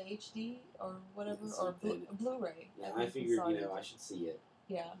 Was it the HD or whatever It's or something. Blu-ray? Yeah, think I we figured saw it. I should see it.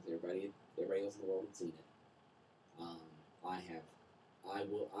 Yeah. Everybody else in the world had seen it.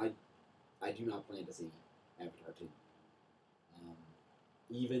 I do not plan to see Avatar 2.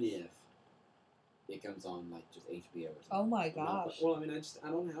 Even if it comes on like just HBO or something. Oh my I'm not- gosh. Well, I mean, I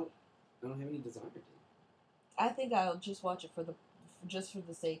don't have any desire to. I think I'll just watch it just for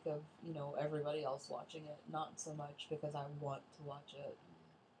the sake of everybody else watching it, not so much because I want to watch it.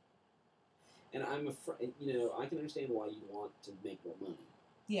 And I'm afraid, I can understand why you want to make more money,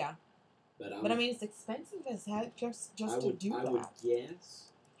 Yeah, but but I mean, it's expensive as heck just I to would do I that. would guess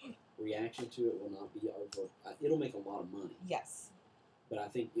reaction to it will not be over. It'll make a lot of money, Yes. but I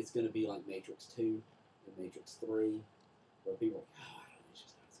think it's going to be like Matrix 2 and Matrix 3, where people are like, oh, I don't know, it's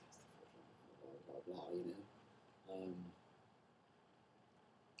just not as good as the first one, blah blah blah.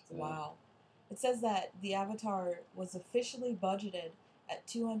 So, Wow. It says that the Avatar was officially budgeted at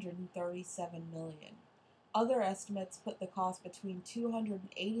 $237 million. Other estimates put the cost between $280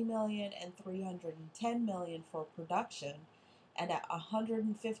 million and $310 million for production and at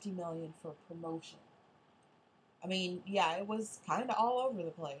 $150 million for promotion. I mean, yeah, it was kind of all over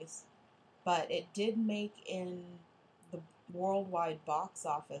the place, but it did make in the worldwide box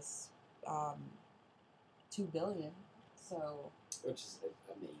office $2 billion. So, which is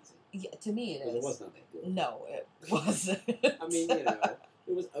amazing. yeah, to me it Because is. it was not that good. No, it wasn't. I mean, you know,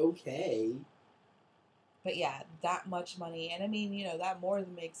 it was okay. But yeah, that much money, and I mean, you know, that more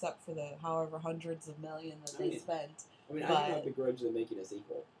than makes up for the however hundreds of millions that they spent. I mean, I But- do not begrudge them making a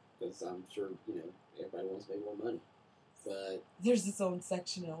sequel because I'm sure you know everybody wants to make more money. But There's its own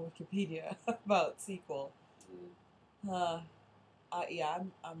section on Wikipedia about sequel. Yeah,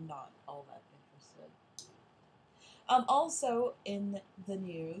 I'm not all that interested. Also in the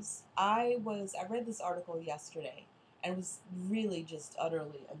news, I read this article yesterday and was really just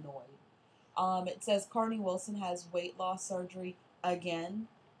utterly annoyed. It says Carney Wilson has weight loss surgery again.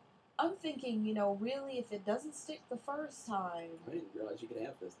 I'm thinking, you know, really, if it doesn't stick the first time. I didn't realize you could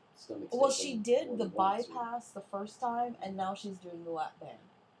have the stomach. Well, stick she in did more the than once, or- bypass the first time, and now she's doing the lap band.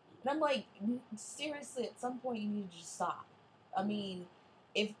 And I'm like, seriously, at some point you need to just stop. I mean,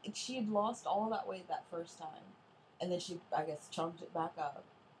 if she had lost all that weight that first time, and then she, I guess, chunked it back up,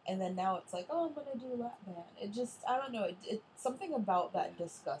 and then now it's like, oh, I'm gonna do a lap band. It just, I don't know, it something about that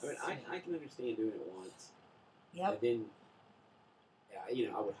disgusts I mean, me. I can understand doing it once. Yep. And then, you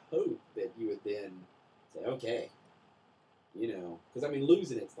know, I would hope that you would then say, okay, you know, because I mean,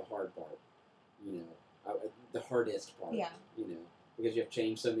 losing it's the hard part, you know, the hardest part, Yeah. you know, because you have to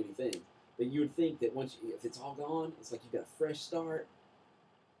change so many things. But you would think that once, if it's all gone, it's like you've got a fresh start.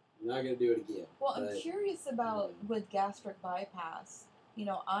 You're not going to do it again. Well, I'm But, curious about with gastric bypass. You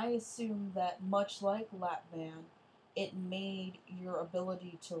know, I assume that much like lap band, it made your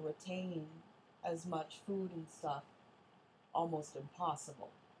ability to retain as much food and stuff almost impossible.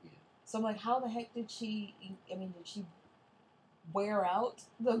 Yeah. So I'm like, how the heck did she? I mean, did she wear out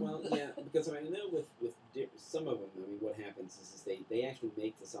the? Well, yeah, because I mean, I know with some of them, I mean, what happens is they actually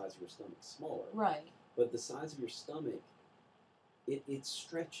make the size of your stomach smaller. Right. But the size of your stomach, it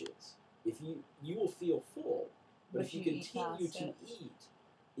stretches. If you will feel full, but if you eat continue past to it.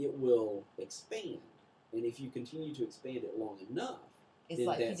 eat, it will expand. And if you continue to expand it long enough, It's then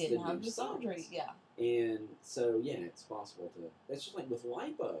like he that's didn't the have new the surgery. size. Yeah. And so yeah, it's possible to. That's just like with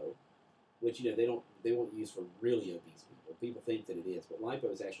lipo, which you know they won't use for really obese people. People think that it is, but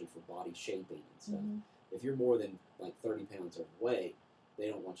lipo is actually for body shaping and stuff. Mhm. If you're more than like 30 pounds overweight, they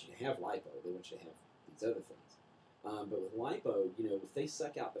don't want you to have lipo. They want you to have these other things. But with lipo, you know, if they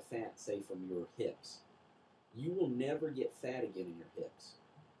suck out the fat, say from your hips, you will never get fat again in your hips,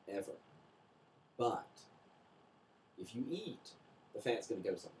 ever. But if you eat, the fat's going to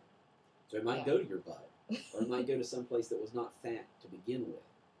go somewhere. So it might Yeah. go to your butt, or it might go to some place that was not fat to begin with.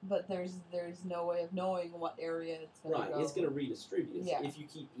 But there's no way of knowing what area it's gonna Right, go. it's going to redistribute Yeah. if you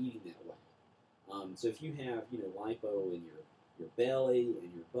keep eating that way. So if you have, you know, lipo in your belly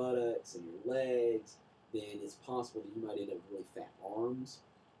and your buttocks and your legs, then it's possible that you might end up with really fat arms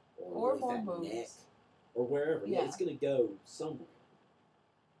or Or really more fat boobs. neck or wherever. Yeah, Yeah. it's going to go somewhere.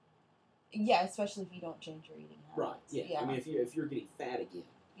 Yeah, especially if you don't change your eating habits. Right. Yeah. I mean, if you're getting fat again,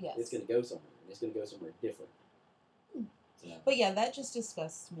 yes. it's going to go somewhere. And it's going to go somewhere different. Hmm. So, But yeah, that just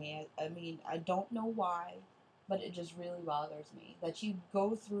disgusts me. I mean, I don't know why, but it just really bothers me that you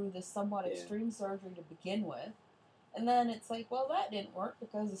go through this somewhat Yeah. extreme surgery to begin with, and then it's like, well, that didn't work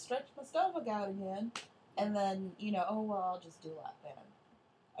because I stretched my stomach out again, and then, you know, oh, well, I'll just do lap band.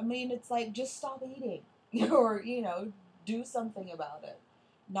 I mean, it's like, just stop eating, or, you know, do something about it.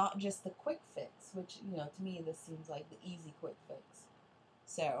 Not just the quick fix, which, you know, to me, this seems like the easy quick fix.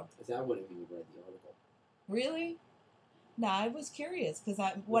 So, I wouldn't have even read the article. really? No, I was curious because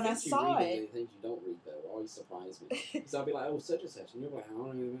The when I things you saw read it, and the things you don't read, though, always surprise me. Because I'll be like, oh, such and such. And you're like, I don't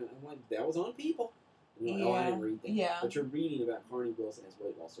even. I'm like, that was on People. And you're like, oh, I didn't read that. Yeah. But you're reading about Carney Wilson has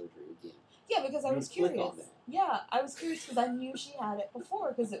weight loss surgery again. yeah, because I You was click on curious. that. Yeah, I was curious because I knew she had it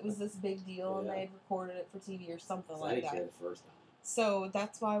before because it was this big deal and Yeah. they had recorded it for TV or something So I like didn't that. read it the first time. So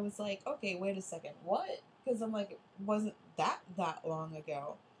that's why I was like, okay, wait a second, what? Because I'm like, it wasn't that long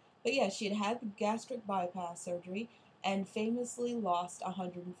ago. But yeah, she had the gastric bypass surgery and famously lost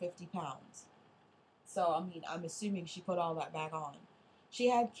 150 pounds. So, I mean, I'm assuming she put all that back on. She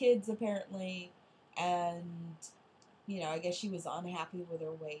had kids, apparently, and, you know, I guess she was unhappy with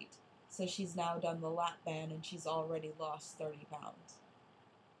her weight. So she's now done the lap band and she's already lost 30 pounds.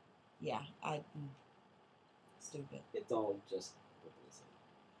 Yeah, stupid. It's all just publicity.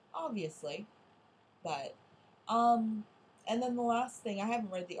 obviously. But, and then the last thing, I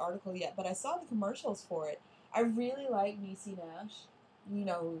haven't read the article yet, but I saw the commercials for it. I really like Niecy Nash. You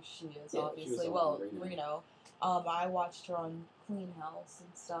know who she is, Yeah, she was obviously. on Well, Reno. Reno. I watched her on Clean House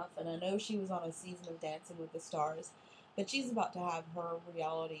and stuff, and I know she was on a season of Dancing with the Stars, but she's about to have her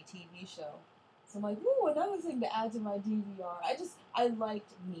reality TV show. So I'm like, ooh, another thing to add to my DVR. I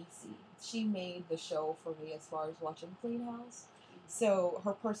liked Niecy. She made the show for me as far as watching Clean House. So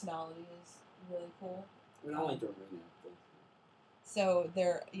her personality is really cool. I mean, I liked her in Reno. So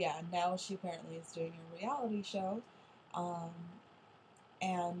now she apparently is doing a reality show.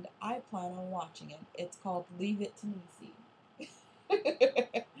 And I plan on watching it. It's called Leave It to Niecy.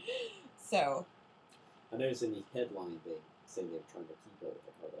 So, I noticed in the headline they say they're trying to keep up with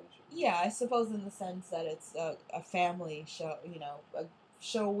the Kardashians. yeah, I suppose in the sense that it's a family show, a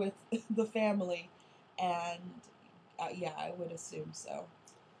show with the family, and yeah, I would assume so.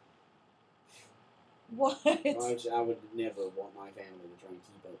 What? I would never want my family to try and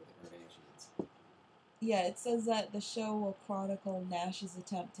keep up with the Kardashians. Yeah, it says that the show will chronicle Nash's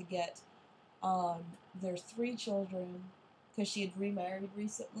attempt to get their 3 children, because she had remarried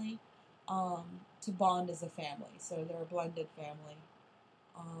recently, to bond as a family. So they're a blended family.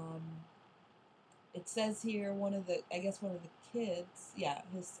 It says here one of the kids,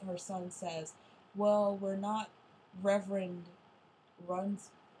 her son says, "Well, we're not Reverend Run's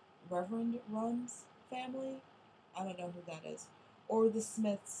family. I don't know who that is." Or the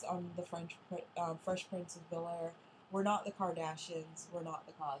Smiths on the Fresh Prince of Bel-Air. We're not the Kardashians. We're not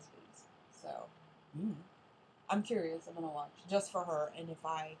the Cosbys. So, I'm curious. I'm gonna watch just for her, and if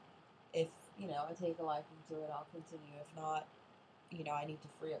I take a liking to it, I'll continue. If not, I need to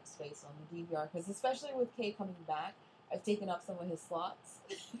free up space on the DVR, because especially with Kay coming back, I've taken up some of his slots,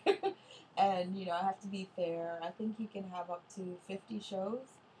 and I have to be fair. I think he can have up to 50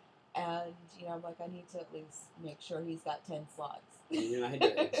 shows. And, I'm like, I need to at least make sure he's got 10 slots. I had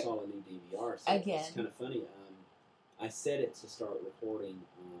to install a new DVR, so Again. it's kind of funny. I set it to start recording.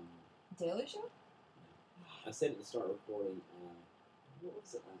 Daily Show? I set it to start recording. What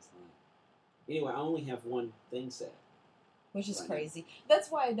was it last night? Anyway, I only have one thing set. Which is right crazy. That's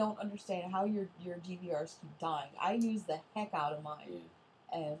why I don't understand how your DVRs keep dying. I use the heck out of mine. Yeah.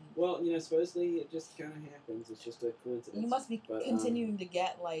 And well, supposedly it just kind of happens. It's just a coincidence. You must be continuing to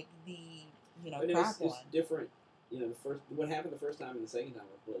get, like, the, crack one. It's different. What happened the first time and the second time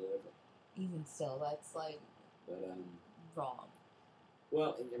were completely different. Even still, that's, like, But, wrong.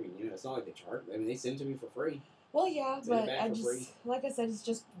 Well, I mean, it's not like they charge. I mean, they send it to me for free. Well, yeah, Send it but back I for just, free. like I said, it's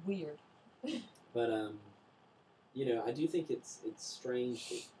just weird. But, I do think it's strange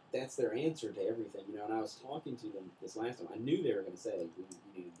that that's their answer to everything, And I was talking to them this last time. I knew they were going to say, we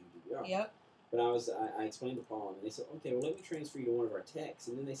need to do DVR. Yep. But I explained the problem, and they said, okay, well, let me transfer you to one of our techs.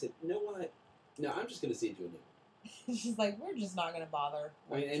 And then they said, you know what? No, I'm just going to send you a new one. She's like, we're just not going to bother.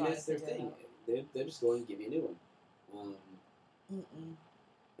 I mean, and that's their thing. They're just going to give you a new one.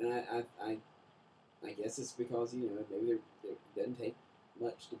 And I guess it's because, maybe it doesn't take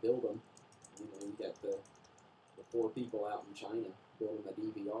much to build them. You got the poor people out in China building the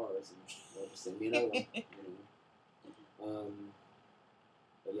DVRs, and they'll just send me another one.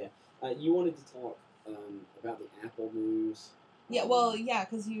 But yeah, you wanted to talk about the Apple news. Yeah, well, yeah,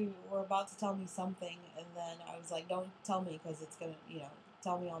 because you were about to tell me something, and then I was like, don't tell me, because it's going to,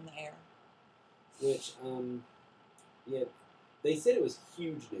 tell me on the air. Which, yeah, they said it was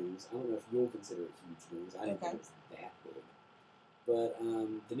huge news. I don't know if you'll consider it huge news. I didn't think it was that big. But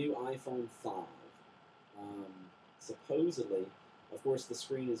the new iPhone 5, supposedly, of course, the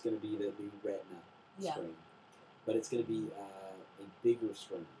screen is going to be the new Retina screen. But it's going to be a bigger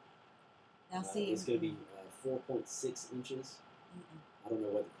screen. Now, see, it's going to be 4.6 inches. I don't know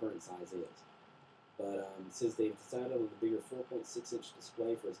what the current size is. But it says they've decided on the bigger 4.6-inch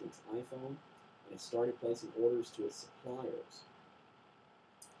display for its next iPhone, and has started placing orders to its suppliers.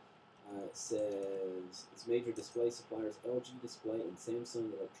 It says its major display suppliers LG Display and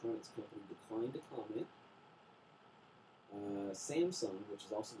Samsung Electronics Company declined to comment. Samsung, which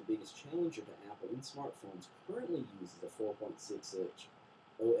is also the biggest challenger to Apple in smartphones, currently uses a 4.6-inch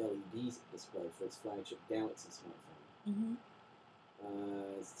OLED display for its flagship Galaxy smartphone.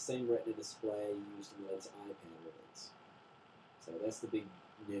 It's the same Retina display used in the latest iPad release. So that's the big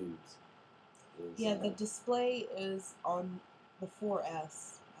news. The display is on the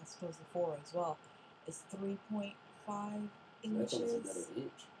 4S. I suppose the 4 as well. Is 3.5 inches. That's almost another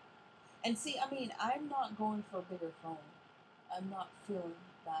inch. And see, I mean, I'm not going for a bigger phone. I'm not feeling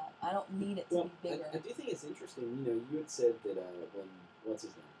that. I don't need it to be bigger. I do think it's interesting. You had said that when what's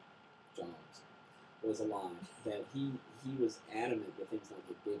his name, Jobs, was alive, that he was adamant that things not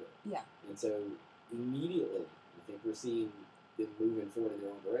get bigger. Yeah. And so immediately, I think we're seeing them moving forward in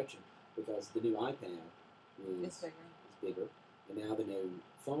their own direction because the new iPad It's bigger. is bigger, and now the new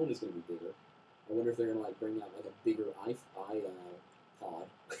phone is going to be bigger. I wonder if they're going to like bring out like a bigger iPod.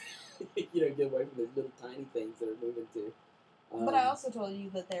 Get away from the little tiny things that are moving to. But I also told you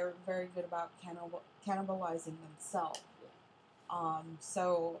that they're very good about cannibalizing themselves.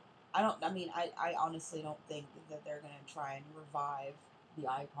 So I honestly don't think that they're going to try and revive the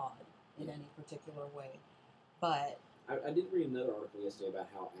iPod in any particular way. But I did read another article yesterday about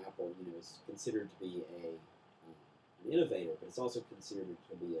how Apple, is considered to be an innovator, but it's also considered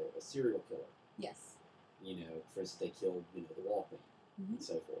to be a serial killer. yes. For instance, they killed, the Walkman Mm-hmm. and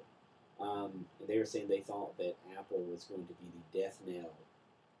so forth. And they were saying they thought that Apple was going to be the death knell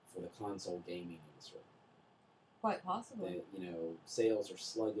for the console gaming industry. Quite possibly. That, sales are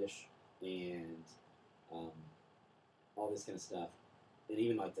sluggish and all this kind of stuff. And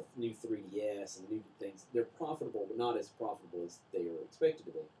even like the new 3DS and new things, they're profitable, but not as profitable as they were expected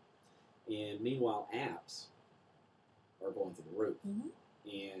to be. And meanwhile, apps are going through the roof. Mm-hmm.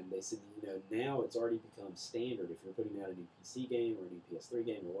 And they said, now it's already become standard. If you're putting out a new PC game or a new PS3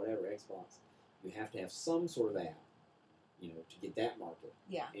 game or whatever, Xbox, you have to have some sort of app, to get that market.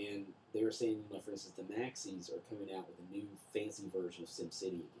 Yeah. And they were saying, for instance, the Maxis are coming out with a new fancy version of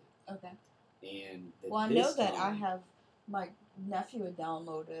SimCity again. Okay. And Well, I know that I have my nephew had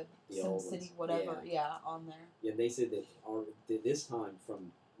downloaded The old ones, SimCity, whatever, on there. Yeah, they said that this time,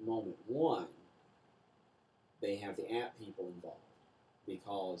 from moment one, they have the app people involved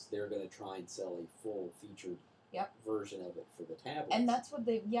because they're going to try and sell a full-featured version of it for the tablets. And that's what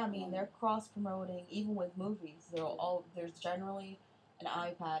they're cross-promoting, even with movies. There's generally an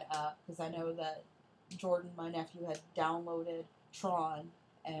iPad app, because I know that Jordan, my nephew, had downloaded Tron,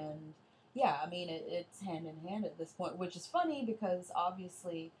 and it's hand in hand at this point, which is funny because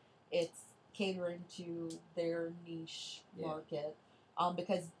obviously it's catering to their niche market.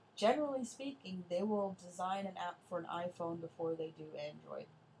 Because generally speaking, they will design an app for an iPhone before they do Android.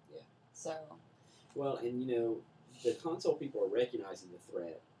 Yeah. So. Well, and the console people are recognizing the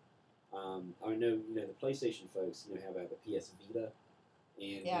threat. I know the PlayStation folks have the PS Vita,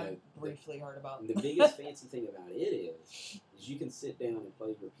 and briefly heard about. The biggest fancy thing about it is you can sit down and play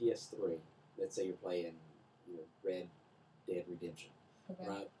your PS3. Let's say you're playing Red Dead Redemption,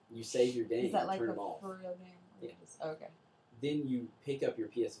 right? You save your game, Is that like turn a it off. real game? Yeah. Okay. Then you pick up your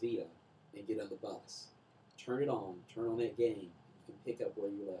PS Vita and get on the bus, turn on that game. You can pick up where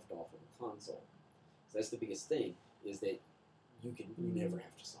you left off on the console. So that's the biggest thing, is that you never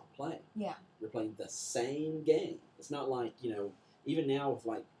have to stop playing. Yeah. You're playing the same game. It's not like, even now with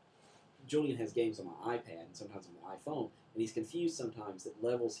like, Julian has games on my iPad and sometimes on the iPhone, and he's confused sometimes that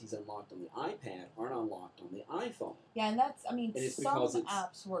levels he's unlocked on the iPad aren't unlocked on the iPhone. Yeah, and it's some because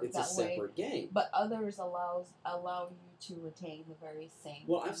apps work it's that a separate way, game. but others allow you to retain the very same.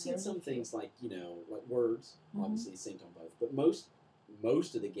 Well, I've seen some things like, like Words, Mhm. obviously synced on both, but most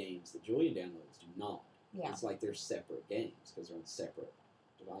of the games that Julian downloads do not. Yeah. It's like they're separate games because they're on separate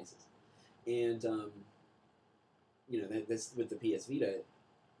devices. And, that's with the PS Vita,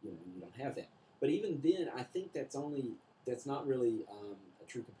 you don't have that. But even then, I think that's not really a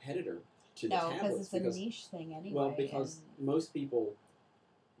true competitor to the tablets. No, because it's a niche thing anyway. Well, because most people,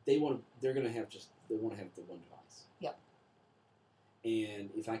 they want to have the one device. Yep. And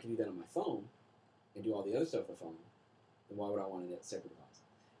if I can do that on my phone and do all the other stuff on the phone, then why would I want a separate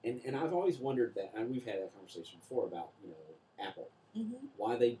device? And I've always wondered that, and we've had that conversation before about, Apple. Mm-hmm.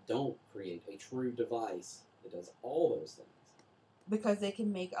 Why they don't create a true device that does all those things. Because they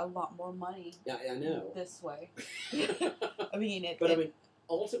can make a lot more money. Yeah, I know. This way.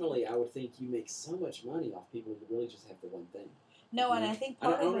 Ultimately, I would think you make so much money off people who really just have the one thing. No, and I think I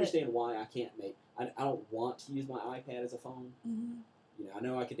don't understand why I can't make. I don't want to use my iPad as a phone. Mm-hmm. I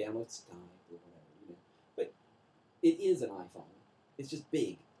know I could download Skype or whatever. But it is an iPhone. It's just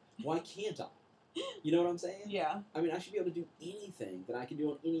big. Why can't I? You know what I'm saying? Yeah. I mean, I should be able to do anything that I can do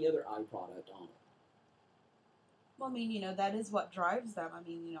on any other iProduct on it. Well, that is what drives them.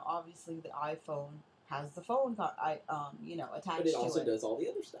 Obviously the iPhone has the phone, attached to it. But it also does all the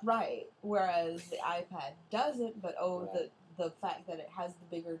other stuff. Right. Whereas the iPad doesn't, but Right. the fact that it has the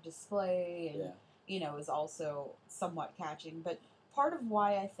bigger display and, is also somewhat catching. But part of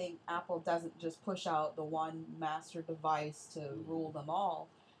why I think Apple doesn't just push out the one master device to rule them all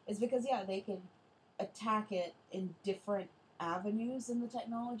is because, they can attack it in different avenues in the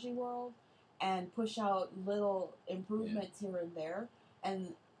technology world and push out little improvements here and there,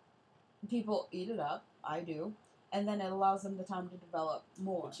 and people eat it up. I do. and then it allows them the time to develop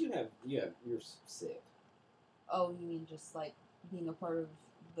more. But you're sick. Oh, you mean just like being a part of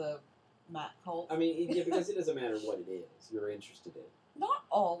the Mac cult? I mean, yeah, because it doesn't matter what it is you're interested in. Not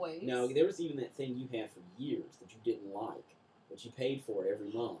always. No, there was even that thing you had for years that you didn't like, but you paid for it every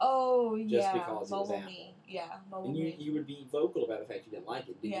month. Oh, Just yeah. because it was Mobile Apple. Me. Yeah, Mobile And Me. you would be vocal about the fact you didn't like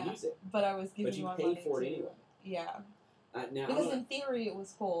it, didn't Yeah. use it. But I was giving But you my paid money for it to- anyway. Yeah. Now, Because in theory it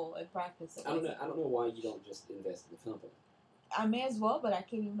was cool. In practice it I don't know. wasn't. I don't know why you don't just invest in the company. I may as well, but I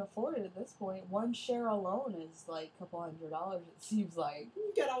can't even afford it at this point. One share alone is like a couple $100. It seems like.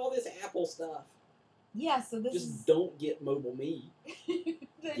 You got all this Apple stuff. Yeah, so this Just is. don't get Mobile Me. they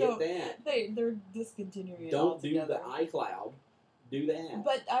Get don't. that. They're discontinuing it Don't do altogether. the iCloud. Do that.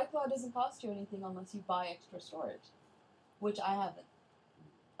 But iCloud doesn't cost you anything unless you buy extra storage, which I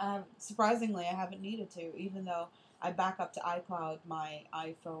haven't. Surprisingly, I haven't needed to, even though I back up to iCloud my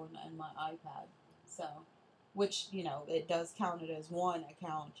iPhone and my iPad. So, which, it does count it as one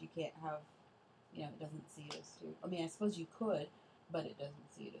account. You can't have, it doesn't see it as two. I mean, I suppose you could, but it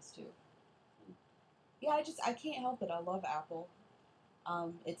doesn't see it as two. Yeah, I can't help it. I love Apple.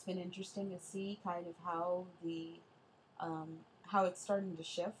 It's been interesting to see kind of how how it's starting to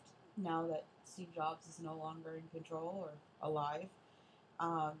shift now that Steve Jobs is no longer in control or alive.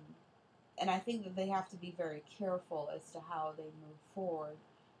 And I think that they have to be very careful as to how they move forward,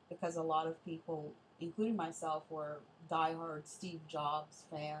 because a lot of people, including myself, were diehard Steve Jobs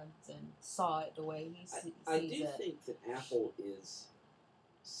fans and saw it the way he sees I do it. think that Apple is,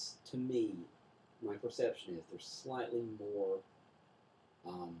 to me, my perception is they're slightly more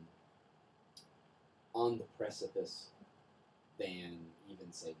on the precipice than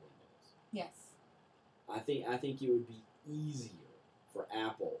even say Windows. Yes. I think it would be easier for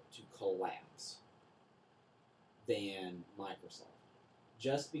Apple to collapse than Microsoft,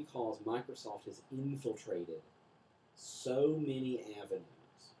 just because Microsoft has infiltrated so many avenues.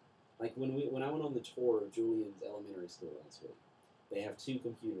 Like when I went on the tour of Julian's elementary school last week, they have 2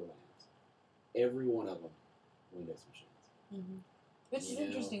 computer labs. Every one of them Windows machines. Mm-hmm. Which is You know.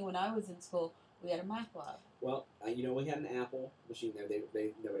 interesting. When I was in school, we had a Mac lab. Well, we had an Apple machine there.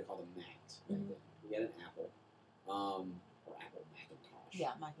 They nobody called them Macs back Mhm. then. We had an Apple, or Apple Macintosh.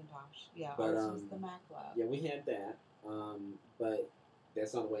 Yeah, Macintosh. Yeah, But, ours was the Mac lab. Yeah, we had that, but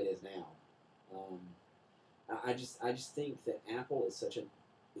that's not the way it is now. I just think that Apple is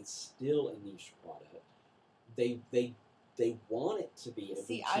it's still a niche product. They want it to be a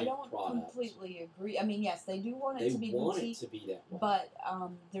See, boutique I don't product. completely agree. I mean, yes, they do want it They to be want boutique, it to be that way. but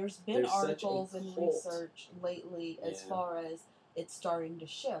there's been There's such a articles and cult. research lately as Yeah. far as it's starting to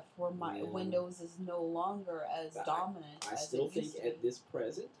shift, where my Yeah. Windows is no longer as But dominant I as still it think used to at be. this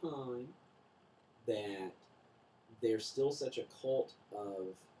present time that there's still such a cult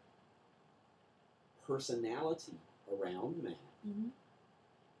of personality around Mac Hmm.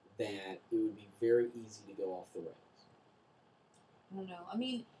 that it would be very easy to go off the rails. I don't know. I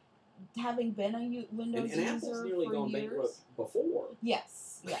mean, having been a Windows And Apple's user nearly for gone years, bankrupt before.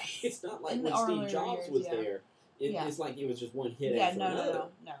 yes, yes. It's not like In when the Steve earlier Jobs years, was yeah. there. Yeah. It's like it was just one hit Yeah, after another.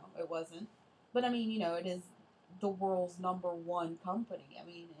 no, it wasn't. But I mean, it is the world's #1 company. I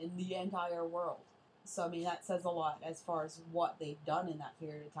mean, in the entire world. So I mean, that says a lot as far as what they've done in that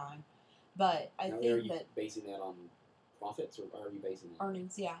period of time. But I Now, are think you that basing that on profits, or are you basing that?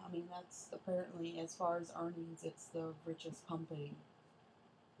 earnings, yeah, I mean, that's apparently, as far as earnings, it's the richest company.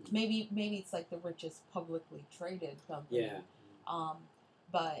 Maybe it's like the richest publicly traded company. Yeah.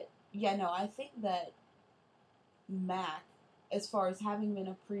 But yeah, no, I think that Mac, as far as having been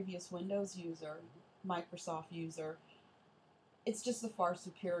a previous Windows user, Microsoft user, it's just a far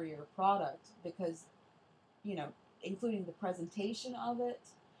superior product because, including the presentation of it,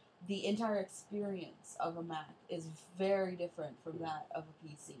 the entire experience of a Mac is very different from that of a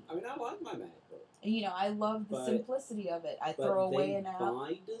PC. I mean, I like my MacBook. And, I love the But- simplicity of it. I But throw away they, an app.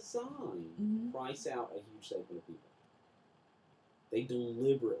 by design, Mhm. price out a huge segment of people. They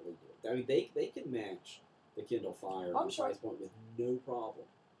deliberately do it. I mean, they can match the Kindle Fire I'm on sure. price point with no problem.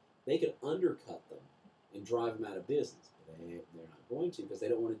 They could undercut them and drive them out of business. But they're not going to, because they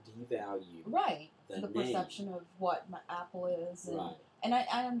don't want to devalue Right. the The name. perception of what Apple is. And, Right. and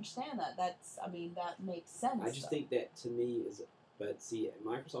I understand that. That makes sense. I just though. think that, to me, is... But see,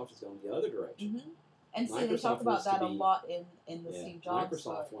 Microsoft has gone the other direction. Mhm. And see, they Microsoft talk about wants to that a be- lot in the Yeah, Steve Jobs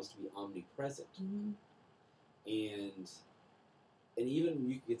Microsoft book. wants to be omnipresent. Mhm. And even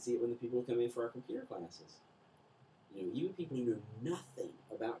you could see it when the people come in for our computer classes. Even people who know nothing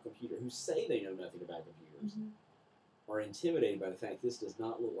about who say they know nothing about computers, Mhm. are intimidated by the fact this does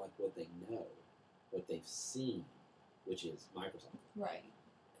not look like what they know, what they've seen, which is Microsoft. Right.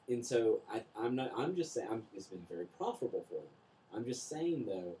 And so I'm not. I'm just saying. It's been very profitable for them. I'm just saying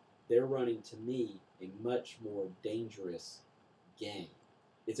though, they're running to me a much more dangerous game.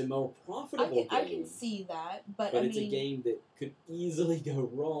 It's a more profitable game. I can see that, but it's a game that could easily go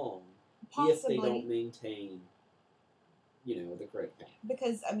wrong possibly, if they don't maintain, the correct path.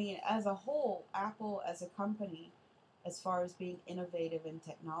 Because as a whole, Apple as a company, as far as being innovative in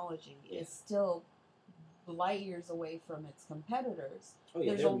technology, is still light years away from its competitors. Oh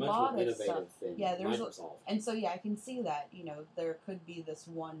yeah, there's they're a much lot more of stuff. innovative than Yeah, there's Microsoft. And so I can see that there could be this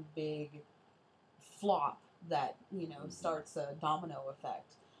one big flop that starts a domino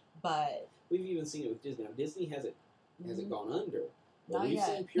effect. But we've even seen it with Disney. Now, Disney hasn't gone under. But Not we've yet.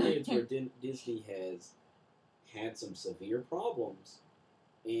 seen periods where Disney has had some severe problems,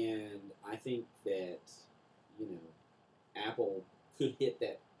 and I think that Apple could hit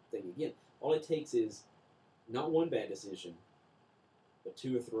that thing again. All it takes is not one bad decision, but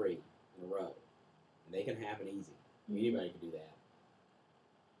 2 or 3 in a row, and they can happen easy. Anybody can do that.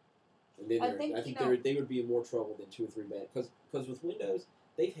 And then I think they would be in more trouble than 2 or 3 bad, because with Windows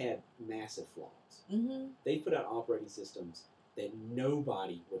they've had massive flaws. Mm-hmm. They put out operating systems that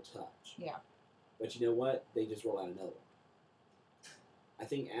nobody would touch. Yeah. But you know what? They just roll out another one. I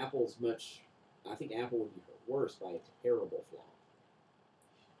think Apple would be hurt worse by a terrible flaw.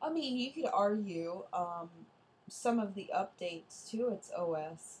 You could argue some of the updates to its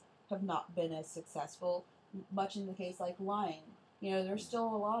OS have not been as successful, much in the case like Lion. There's still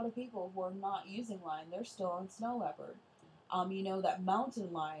a lot of people who are not using Lion. They're still on Snow Leopard. That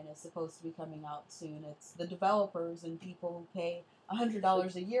Mountain Lion is supposed to be coming out soon. It's the developers and people who pay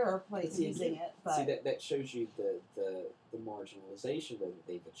 $100 a year are using it. But see, that shows you the marginalization that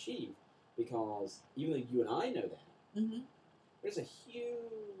they've achieved, because even though you and I know that, there's a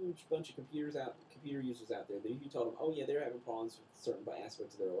huge bunch of computer users out there that if you told them, oh yeah, they're having problems with certain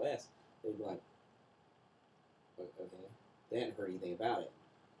aspects of their OS, they'd be like, okay, they hadn't heard anything about it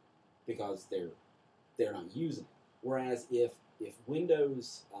because they're not using it. Whereas if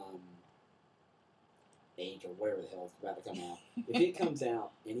Windows 8 or whatever the hell is about to come out, if it comes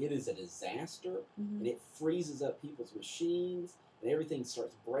out and it is a disaster and it freezes up people's machines and everything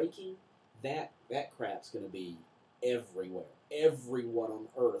starts breaking, that crap's going to be everywhere. Everyone on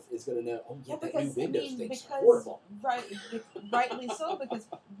Earth is going to know, oh yeah, that new Windows thing's horrible. Rightly so, because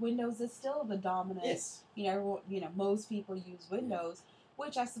Windows is still the dominant. Yes. Most people use Windows,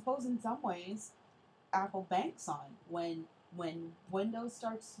 which I suppose in some ways Apple banks on. When Windows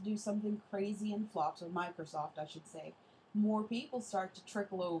starts to do something crazy and flops, or Microsoft, I should say, more people start to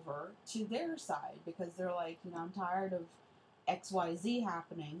trickle over to their side because they're like, I'm tired of XYZ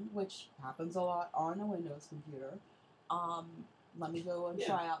happening, which happens a lot on a Windows computer. Let me go and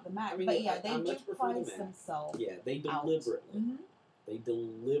try out the Mac. But they do price themselves. Yeah, they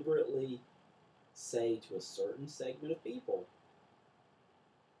deliberately say to a certain segment of people,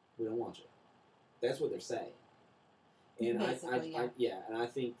 we don't want you. That's what they're saying. And and I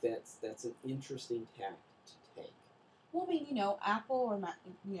think that's an interesting tact to take. Well, Apple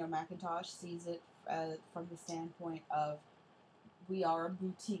or Macintosh sees it from the standpoint of we are a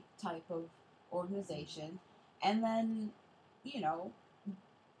boutique type of organization, and then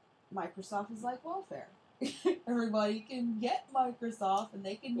Microsoft is like welfare. Everybody can get Microsoft and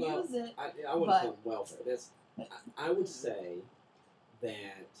they can use it. I wouldn't call it welfare. I would say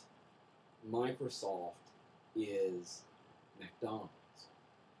that Microsoft is McDonald's.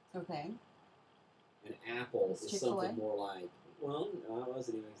 Okay. And Apple It's is Chick-fil-A? something more like, well, I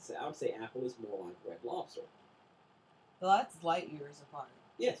wasn't even going to say, I would say Apple is more like Red Lobster. Well, that's light years apart.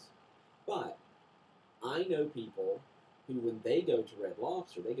 Yes. But I know people who, when they go to Red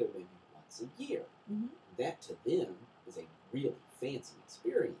Lobster, they go maybe once a year. Mm-hmm. That to them is a really fancy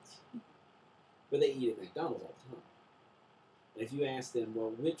experience. But they eat at McDonald's all the time. And if you ask them,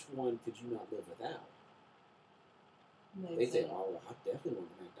 well, which one could you not live without? They say, oh, I definitely want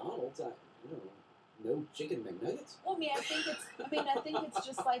the McDonald's. No chicken McNuggets. Well, I think it's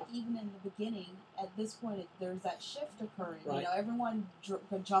just like even in the beginning. At this point, there's that shift occurring. Right. Everyone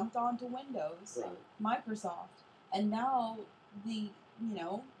jumped onto Windows, Right. Microsoft, and now the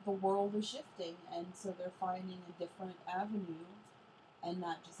world is shifting, and so they're finding a different avenue, and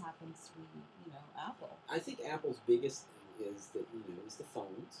that just happens to be Apple. I think Apple's biggest thing is that is the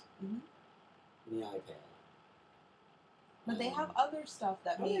phones and the iPad. But they have other stuff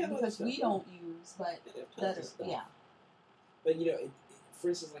that because we don't use, but They have that tons are, of stuff. yeah. But for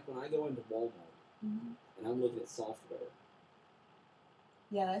instance, like when I go into Walmart and I'm looking at software,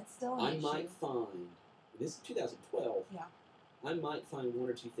 Yeah, that's still an I issue. might find, this is 2012, Yeah. I might find 1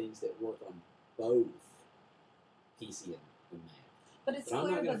 or 2 things that work on both PC and Mac. But it's But I'm not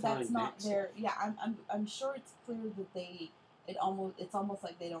clear gonna that that's find not Max their. stuff. Yeah, I'm sure it's clear that it's almost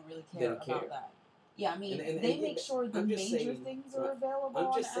like they don't really They care don't about care. that. Yeah, I mean, And they make sure the I'm just major saying- things are right. available I'm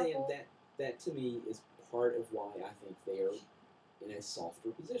on just saying Apple. that to me is part of why I think they are in a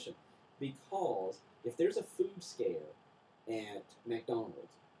softer position. Because if there's a food scare at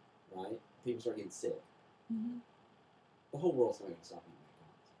McDonald's, right, people start getting sick, Hmm. the whole world's not going to stop eating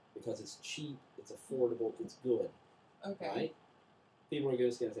McDonald's because it's cheap, it's affordable, it's good, Okay. right? People are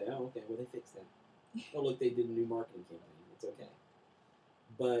just going to say, oh, okay, well, they fixed that. Oh, look, they did a new marketing campaign. It's okay.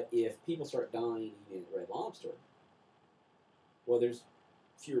 But if people start dying eating at Red Lobster, well, there's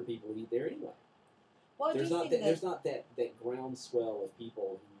fewer people who eat there anyway. Well, I do There's not think that, that there's not that groundswell of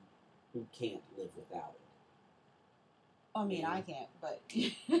people who can't live without it. I mean, I can't, but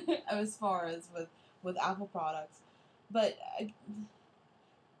as far as with Apple products, but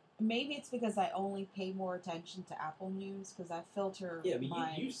maybe it's because I only pay more attention to Apple news because I filter Yeah, but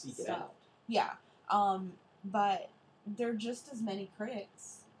my you seek it stuff. out. Yeah, but there are just as many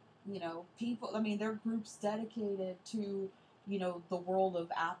critics. You know, people. I mean, there are groups dedicated to the world of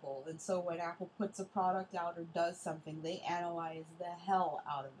Apple, and so when Apple puts a product out or does something, they analyze the hell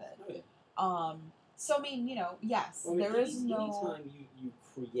out of it. Oh, yeah. So I mean, yes, Well, I mean, there is no. anytime you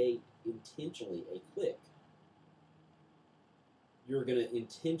create intentionally a click, you're going to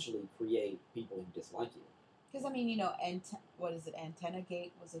intentionally create people who dislike you. Because, I mean, what is it? Antenna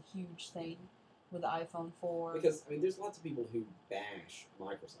Gate was a huge thing with the iPhone 4. Because, I mean, there's lots of people who bash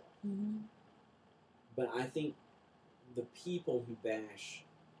Microsoft. Mm-hmm. But I think the people who bash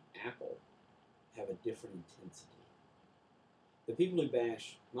Apple have a different intensity. The people who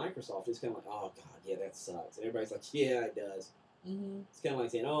bash Microsoft is kind of like, oh, God, yeah, that sucks. And everybody's like, yeah, it does. Mm-hmm. It's kind of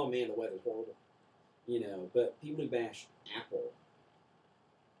like saying, oh, man, the weather's horrible. But people who bash Apple,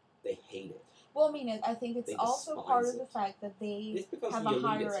 they hate it. Well, I mean, I think it's They also despise part of it. the fact that they It's because have of a the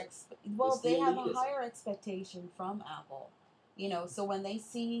higher elitism. well, It's the they have a elitism. higher expectation from Apple. So when they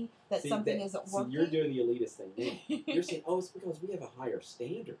see that See, something isn't see, working, you're doing the elitist thing now. You're saying, oh, it's because we have a higher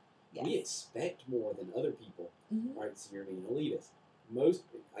standard. yes. We expect more than other people. Mhm. All right, so you're being elitist.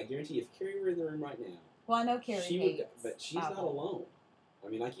 I guarantee if Carrie were in the room right now, Well, I know Carrie she hates would, but she's Apple. not alone. I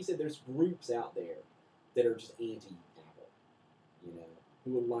mean, like you said, there's groups out there that are just anti-Apple,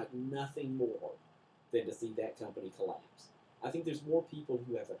 who would like nothing more than to see that company collapse. I think there's more people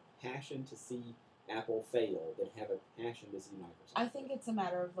who have a passion to see Apple fail than have a passion to see Microsoft. I think it's a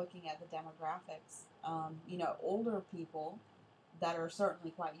matter of looking at the demographics. Older people that are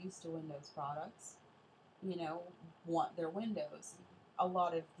certainly quite used to Windows products, want their Windows. A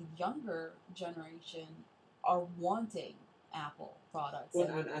lot of the younger generation are wanting Apple products. Well,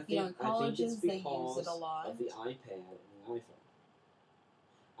 and, and I think, in colleges, it's they use because it a lot. of the iPad and the iPhone.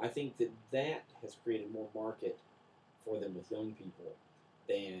 I think that has created more market for them with young people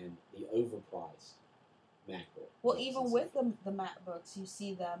than the overpriced MacBook. Well, even with the MacBooks, you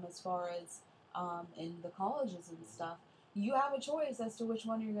see them as far as in the colleges and stuff. You have a choice as to which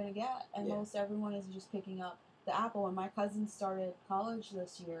one you're going to get, and Yeah. most everyone is just picking up the Apple. When my cousin started college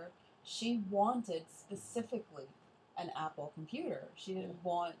this year, she wanted specifically an Apple computer. She didn't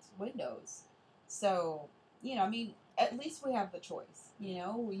want Windows. So, I mean, at least we have the choice. You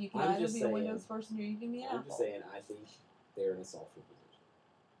can I'm either just be saying- a Windows person or you can be an I'm Apple. just saying, I think they're in a softer position.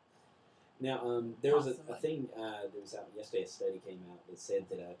 Now, there was a Possibly. thing that was out yesterday. A study came out that said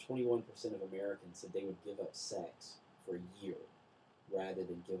that 21% of Americans said they would give up sex for a year rather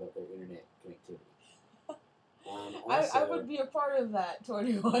than give up their internet connectivity. I Also, would be a part of that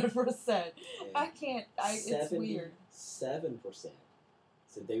 21%. yeah, I can't. It's weird. 7%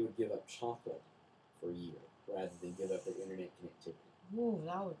 said they would give up chocolate for a year rather than give up their internet connectivity. Ooh,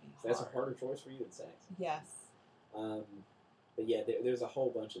 that would be So hard. that's a harder choice for you than sex. Yes. But yeah, there's a whole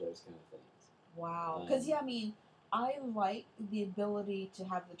bunch of those kind of things. Wow. Because, Um, I mean, I like the ability to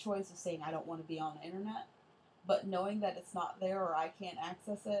have the choice of saying I don't want to be on the internet, but knowing that it's not there or I can't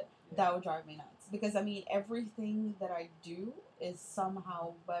access it, that would drive me nuts. Because, I mean, everything that I do is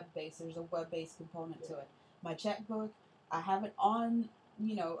somehow web-based. There's a web-based component to it. My checkbook, I have it on,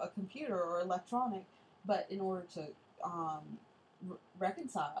 a computer or electronic, but in order to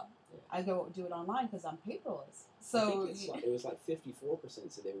reconcile, I go do it online because I'm paperless. So I think it was like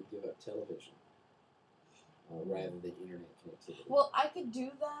 54% said they would give up television rather than internet connectivity. well, I could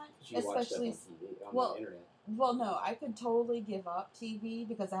do that, 'Cause you watch stuff on especially. TV, on well- the internet. Well, no, I could totally give up TV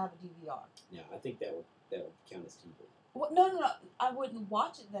because I have a DVR. Yeah, I think that would count as TV. Well, no, I wouldn't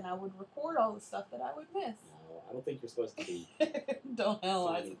watch it then. I would record all the stuff that I would miss. No, I don't think you're supposed to be Don't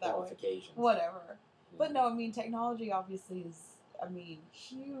analyze finding it that way. qualifications. Whatever. Yeah. But no, I mean, technology obviously is,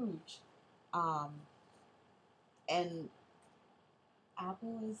 huge. And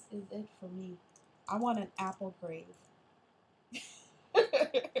apple is it for me. I want an apple grave.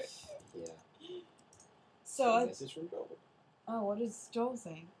 Yeah. So, I, Message from Joel. oh, what is Joel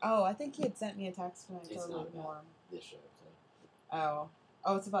saying? Oh, I think he had sent me a text and I It's totally not ignored about him. this show. So.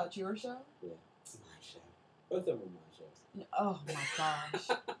 Oh, it's about your show? Yeah. It's my show. Both of them are my shows. Oh my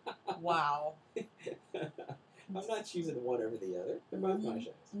gosh. Wow. I'm not choosing one over the other. They're both my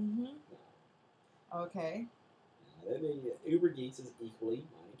shows. Mm-hmm. No. Okay. Uber Geeks is equally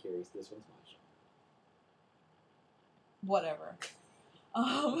mine and Carrie's. This one's my show. Whatever.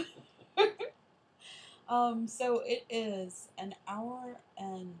 So it is an hour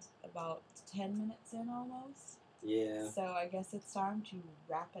and about 10 minutes in almost. Yeah. So I guess it's time to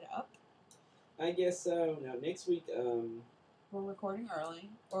wrap it up. I guess so. Now, next week, We're recording early,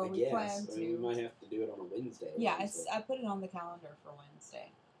 or I we guess. plan I mean, we to. might have to do it on a Wednesday. Yeah, obviously. I put it on the calendar for Wednesday.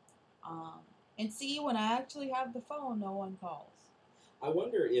 And see, when I actually have the phone, no one calls. I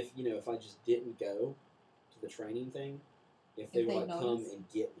wonder if, if I just didn't go to the training thing, if they If would they come notice? and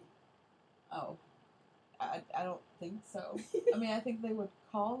get me. Oh, I don't think so. I mean, I think they would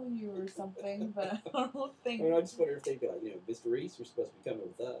call you or something, but I don't think. I mean, I just wonder if they'd be like, Mr. Reese, you're supposed to be coming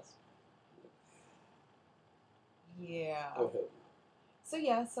with us. Yeah. I would hope So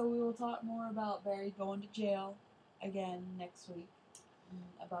yeah, so we will talk more about Barry going to jail again next week,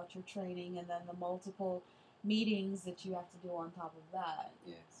 about your training, and then the multiple meetings that you have to do on top of that. not.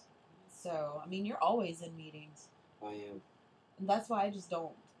 Yes. So, I mean, you're always in meetings. I am. And that's why I just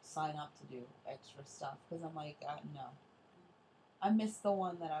don't sign up to do extra stuff, because I'm like, no. I missed the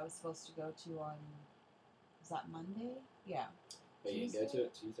one that I was supposed to go to on, was that Monday? Yeah. But you didn't go Tuesday? to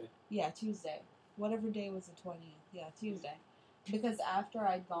it Tuesday? Yeah, Tuesday. Whatever day was the 20th. Yeah, Tuesday. Because after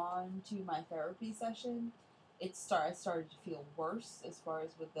I'd gone to my therapy session, I started to feel worse as far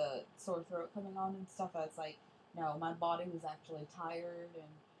as with the sore throat coming on and stuff. I was like, no, my body was actually tired, and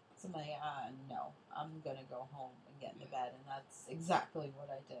so I'm like, no, I'm gonna go home and get into bed, and that's exactly what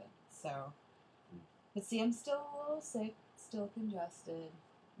I did. So, but see, I'm still a little sick, still congested.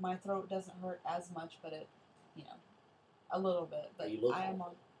 My throat doesn't hurt as much, but it, a little bit. But You look I am on.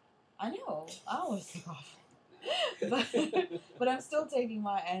 awful. I know. I always look awful. but I'm still taking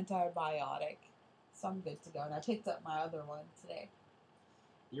my antibiotic, so I'm good to go. And I picked up my other one today.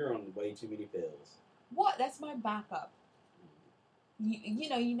 You're on way too many pills. What? That's my backup.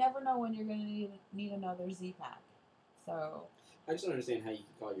 You never know when you're going to need another Z-Pack. So. I just don't understand how you can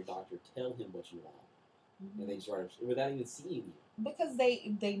call your doctor, tell him what you want, and they just write it without even seeing you. Because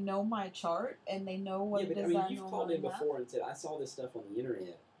they know my chart and they know what Yeah, it but is I mean, I you've called normally in have. before and said, I saw this stuff on the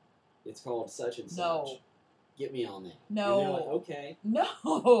internet. It's called such and such. No. Get me on that. No. And they're like, okay.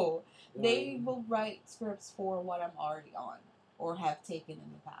 No. They Um, will write scripts for what I'm already on or have taken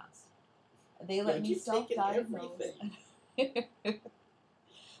in the past. They let But me you've taken self-diagnose. everything.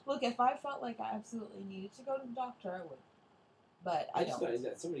 Look, if I felt like I absolutely needed to go to the doctor, I would. But I just don't. know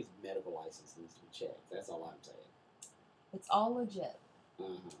that somebody's medical license needs to be checked. That's all I'm saying. It's all legit.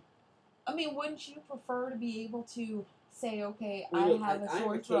 Uh-huh. I mean, wouldn't you prefer to be able to say, okay, I mean, look, I have a I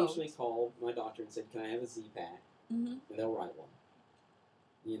sore have throat? occasionally called my doctor and said, can I have a Z-Pack? Mm-hmm. And they'll write one.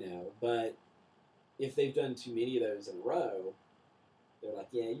 But if they've done too many of those in a row, they're like,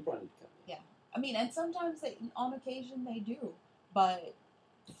 yeah, you probably need to come in. Yeah. I mean, and sometimes on occasion they do, but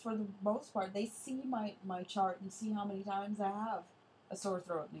for the most part, they see my chart and see how many times I have a sore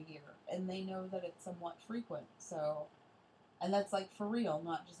throat in a year, and they know that it's somewhat frequent. So, and that's like for real,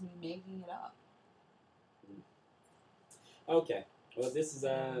 not just me making it up. Okay. Well, this is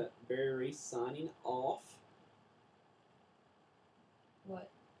Barry Reese signing off. What?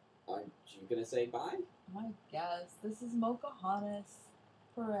 Aren't you going to say bye? I guess this is Mochahannes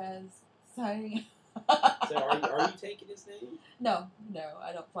Perez signing. So are you taking his name? No,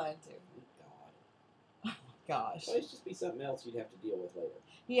 I don't plan to. God. Gosh. Well, it's just be something else you'd have to deal with later.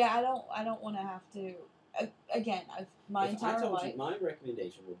 Yeah, I don't want to have to. Again, my If entire I told life. you, my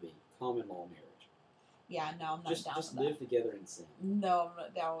recommendation would be common law marriage. Yeah, no, I'm not Just down just with live together in sin. that. No, I'm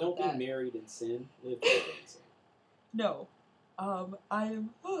not down Don't with that. be married in sin. Live together in sin. No. I am.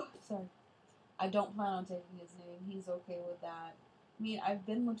 Sorry. I don't plan on taking his name. He's okay with that. I mean, I've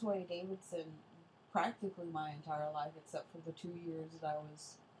been Latoya Davidson practically my entire life, except for the 2 years that I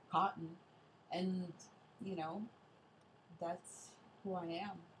was Cotton. And, that's who I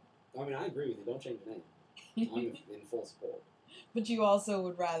am. I mean, I agree with you. Don't change the name. I'm in full support. But you also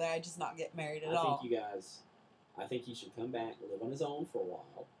would rather I just not get married at all. I think he should come back, live on his own for a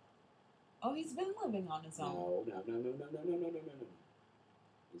while. Oh, he's been living on his own. No.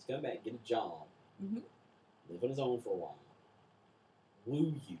 He's come back, get a job, Mm-hmm. live on his own for a while,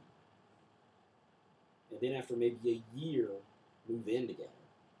 woo you. And then after maybe a year, move in together.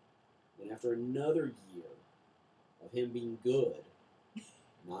 Then after another year of him being good,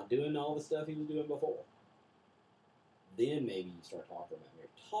 not doing all the stuff he was doing before, then maybe you start talking about marriage.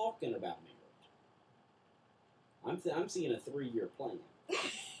 Talking about marriage. I'm seeing a 3-year plan.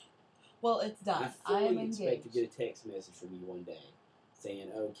 Well, it's done. I am fully expect engaged. to get a text message from you one day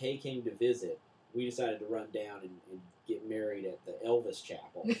saying, "Oh, Kay came to visit. We decided to run down and get married at the Elvis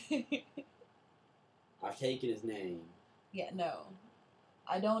Chapel. I've taken his name. Yeah, no.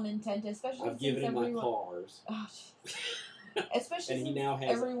 I don't intend to, especially I've given him my cars. Oh, especially And he since now has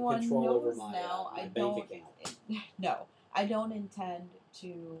everyone control over knows my, now, my I bank don't. account." No, I don't intend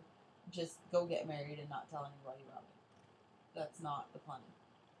to just go get married and not tell anybody about it. That's not the plan.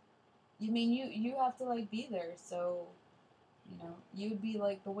 You mean you have to like be there, so you'd be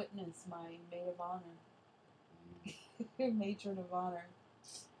like the witness, my maid of honor, matron of honor.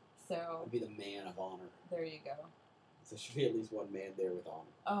 So I'd be the man of honor. there you go. So there should be at least one man there with honor.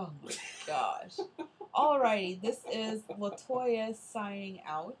 Oh my gosh. Alrighty, this is Latoya signing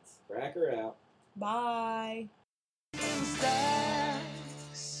out. Crack her out. Bye. Instead